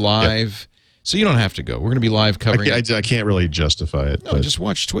going to be live, so you don't have to go. We're going to be live covering it. I can't really justify it. No, but just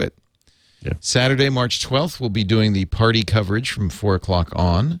watch Twit. Yeah. Saturday, March 12th, we'll be doing the party coverage from 4 o'clock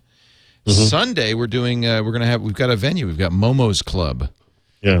on. Sunday, we're doing. We've got a venue. We've got Momo's Club.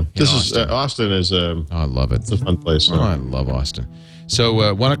 yeah, this is Austin. Austin is Oh, I love it. a fun place. Oh, I love Austin.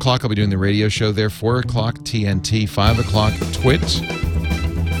 So 1 o'clock, I'll be doing the radio show there. 4 o'clock, TNT. 5 o'clock, Twit.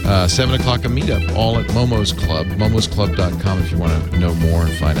 7 o'clock, a meetup, all at Momo's Club. momosclub.com if you want to know more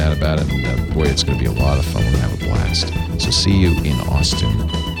and find out about it. And boy, it's going to be a lot of fun. We're going to have a blast. So see you in Austin,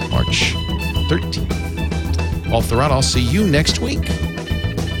 March 13th. Paul Thurrott, I'll see you next week.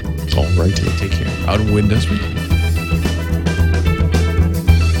 All right. Take care. Out of Windows Week.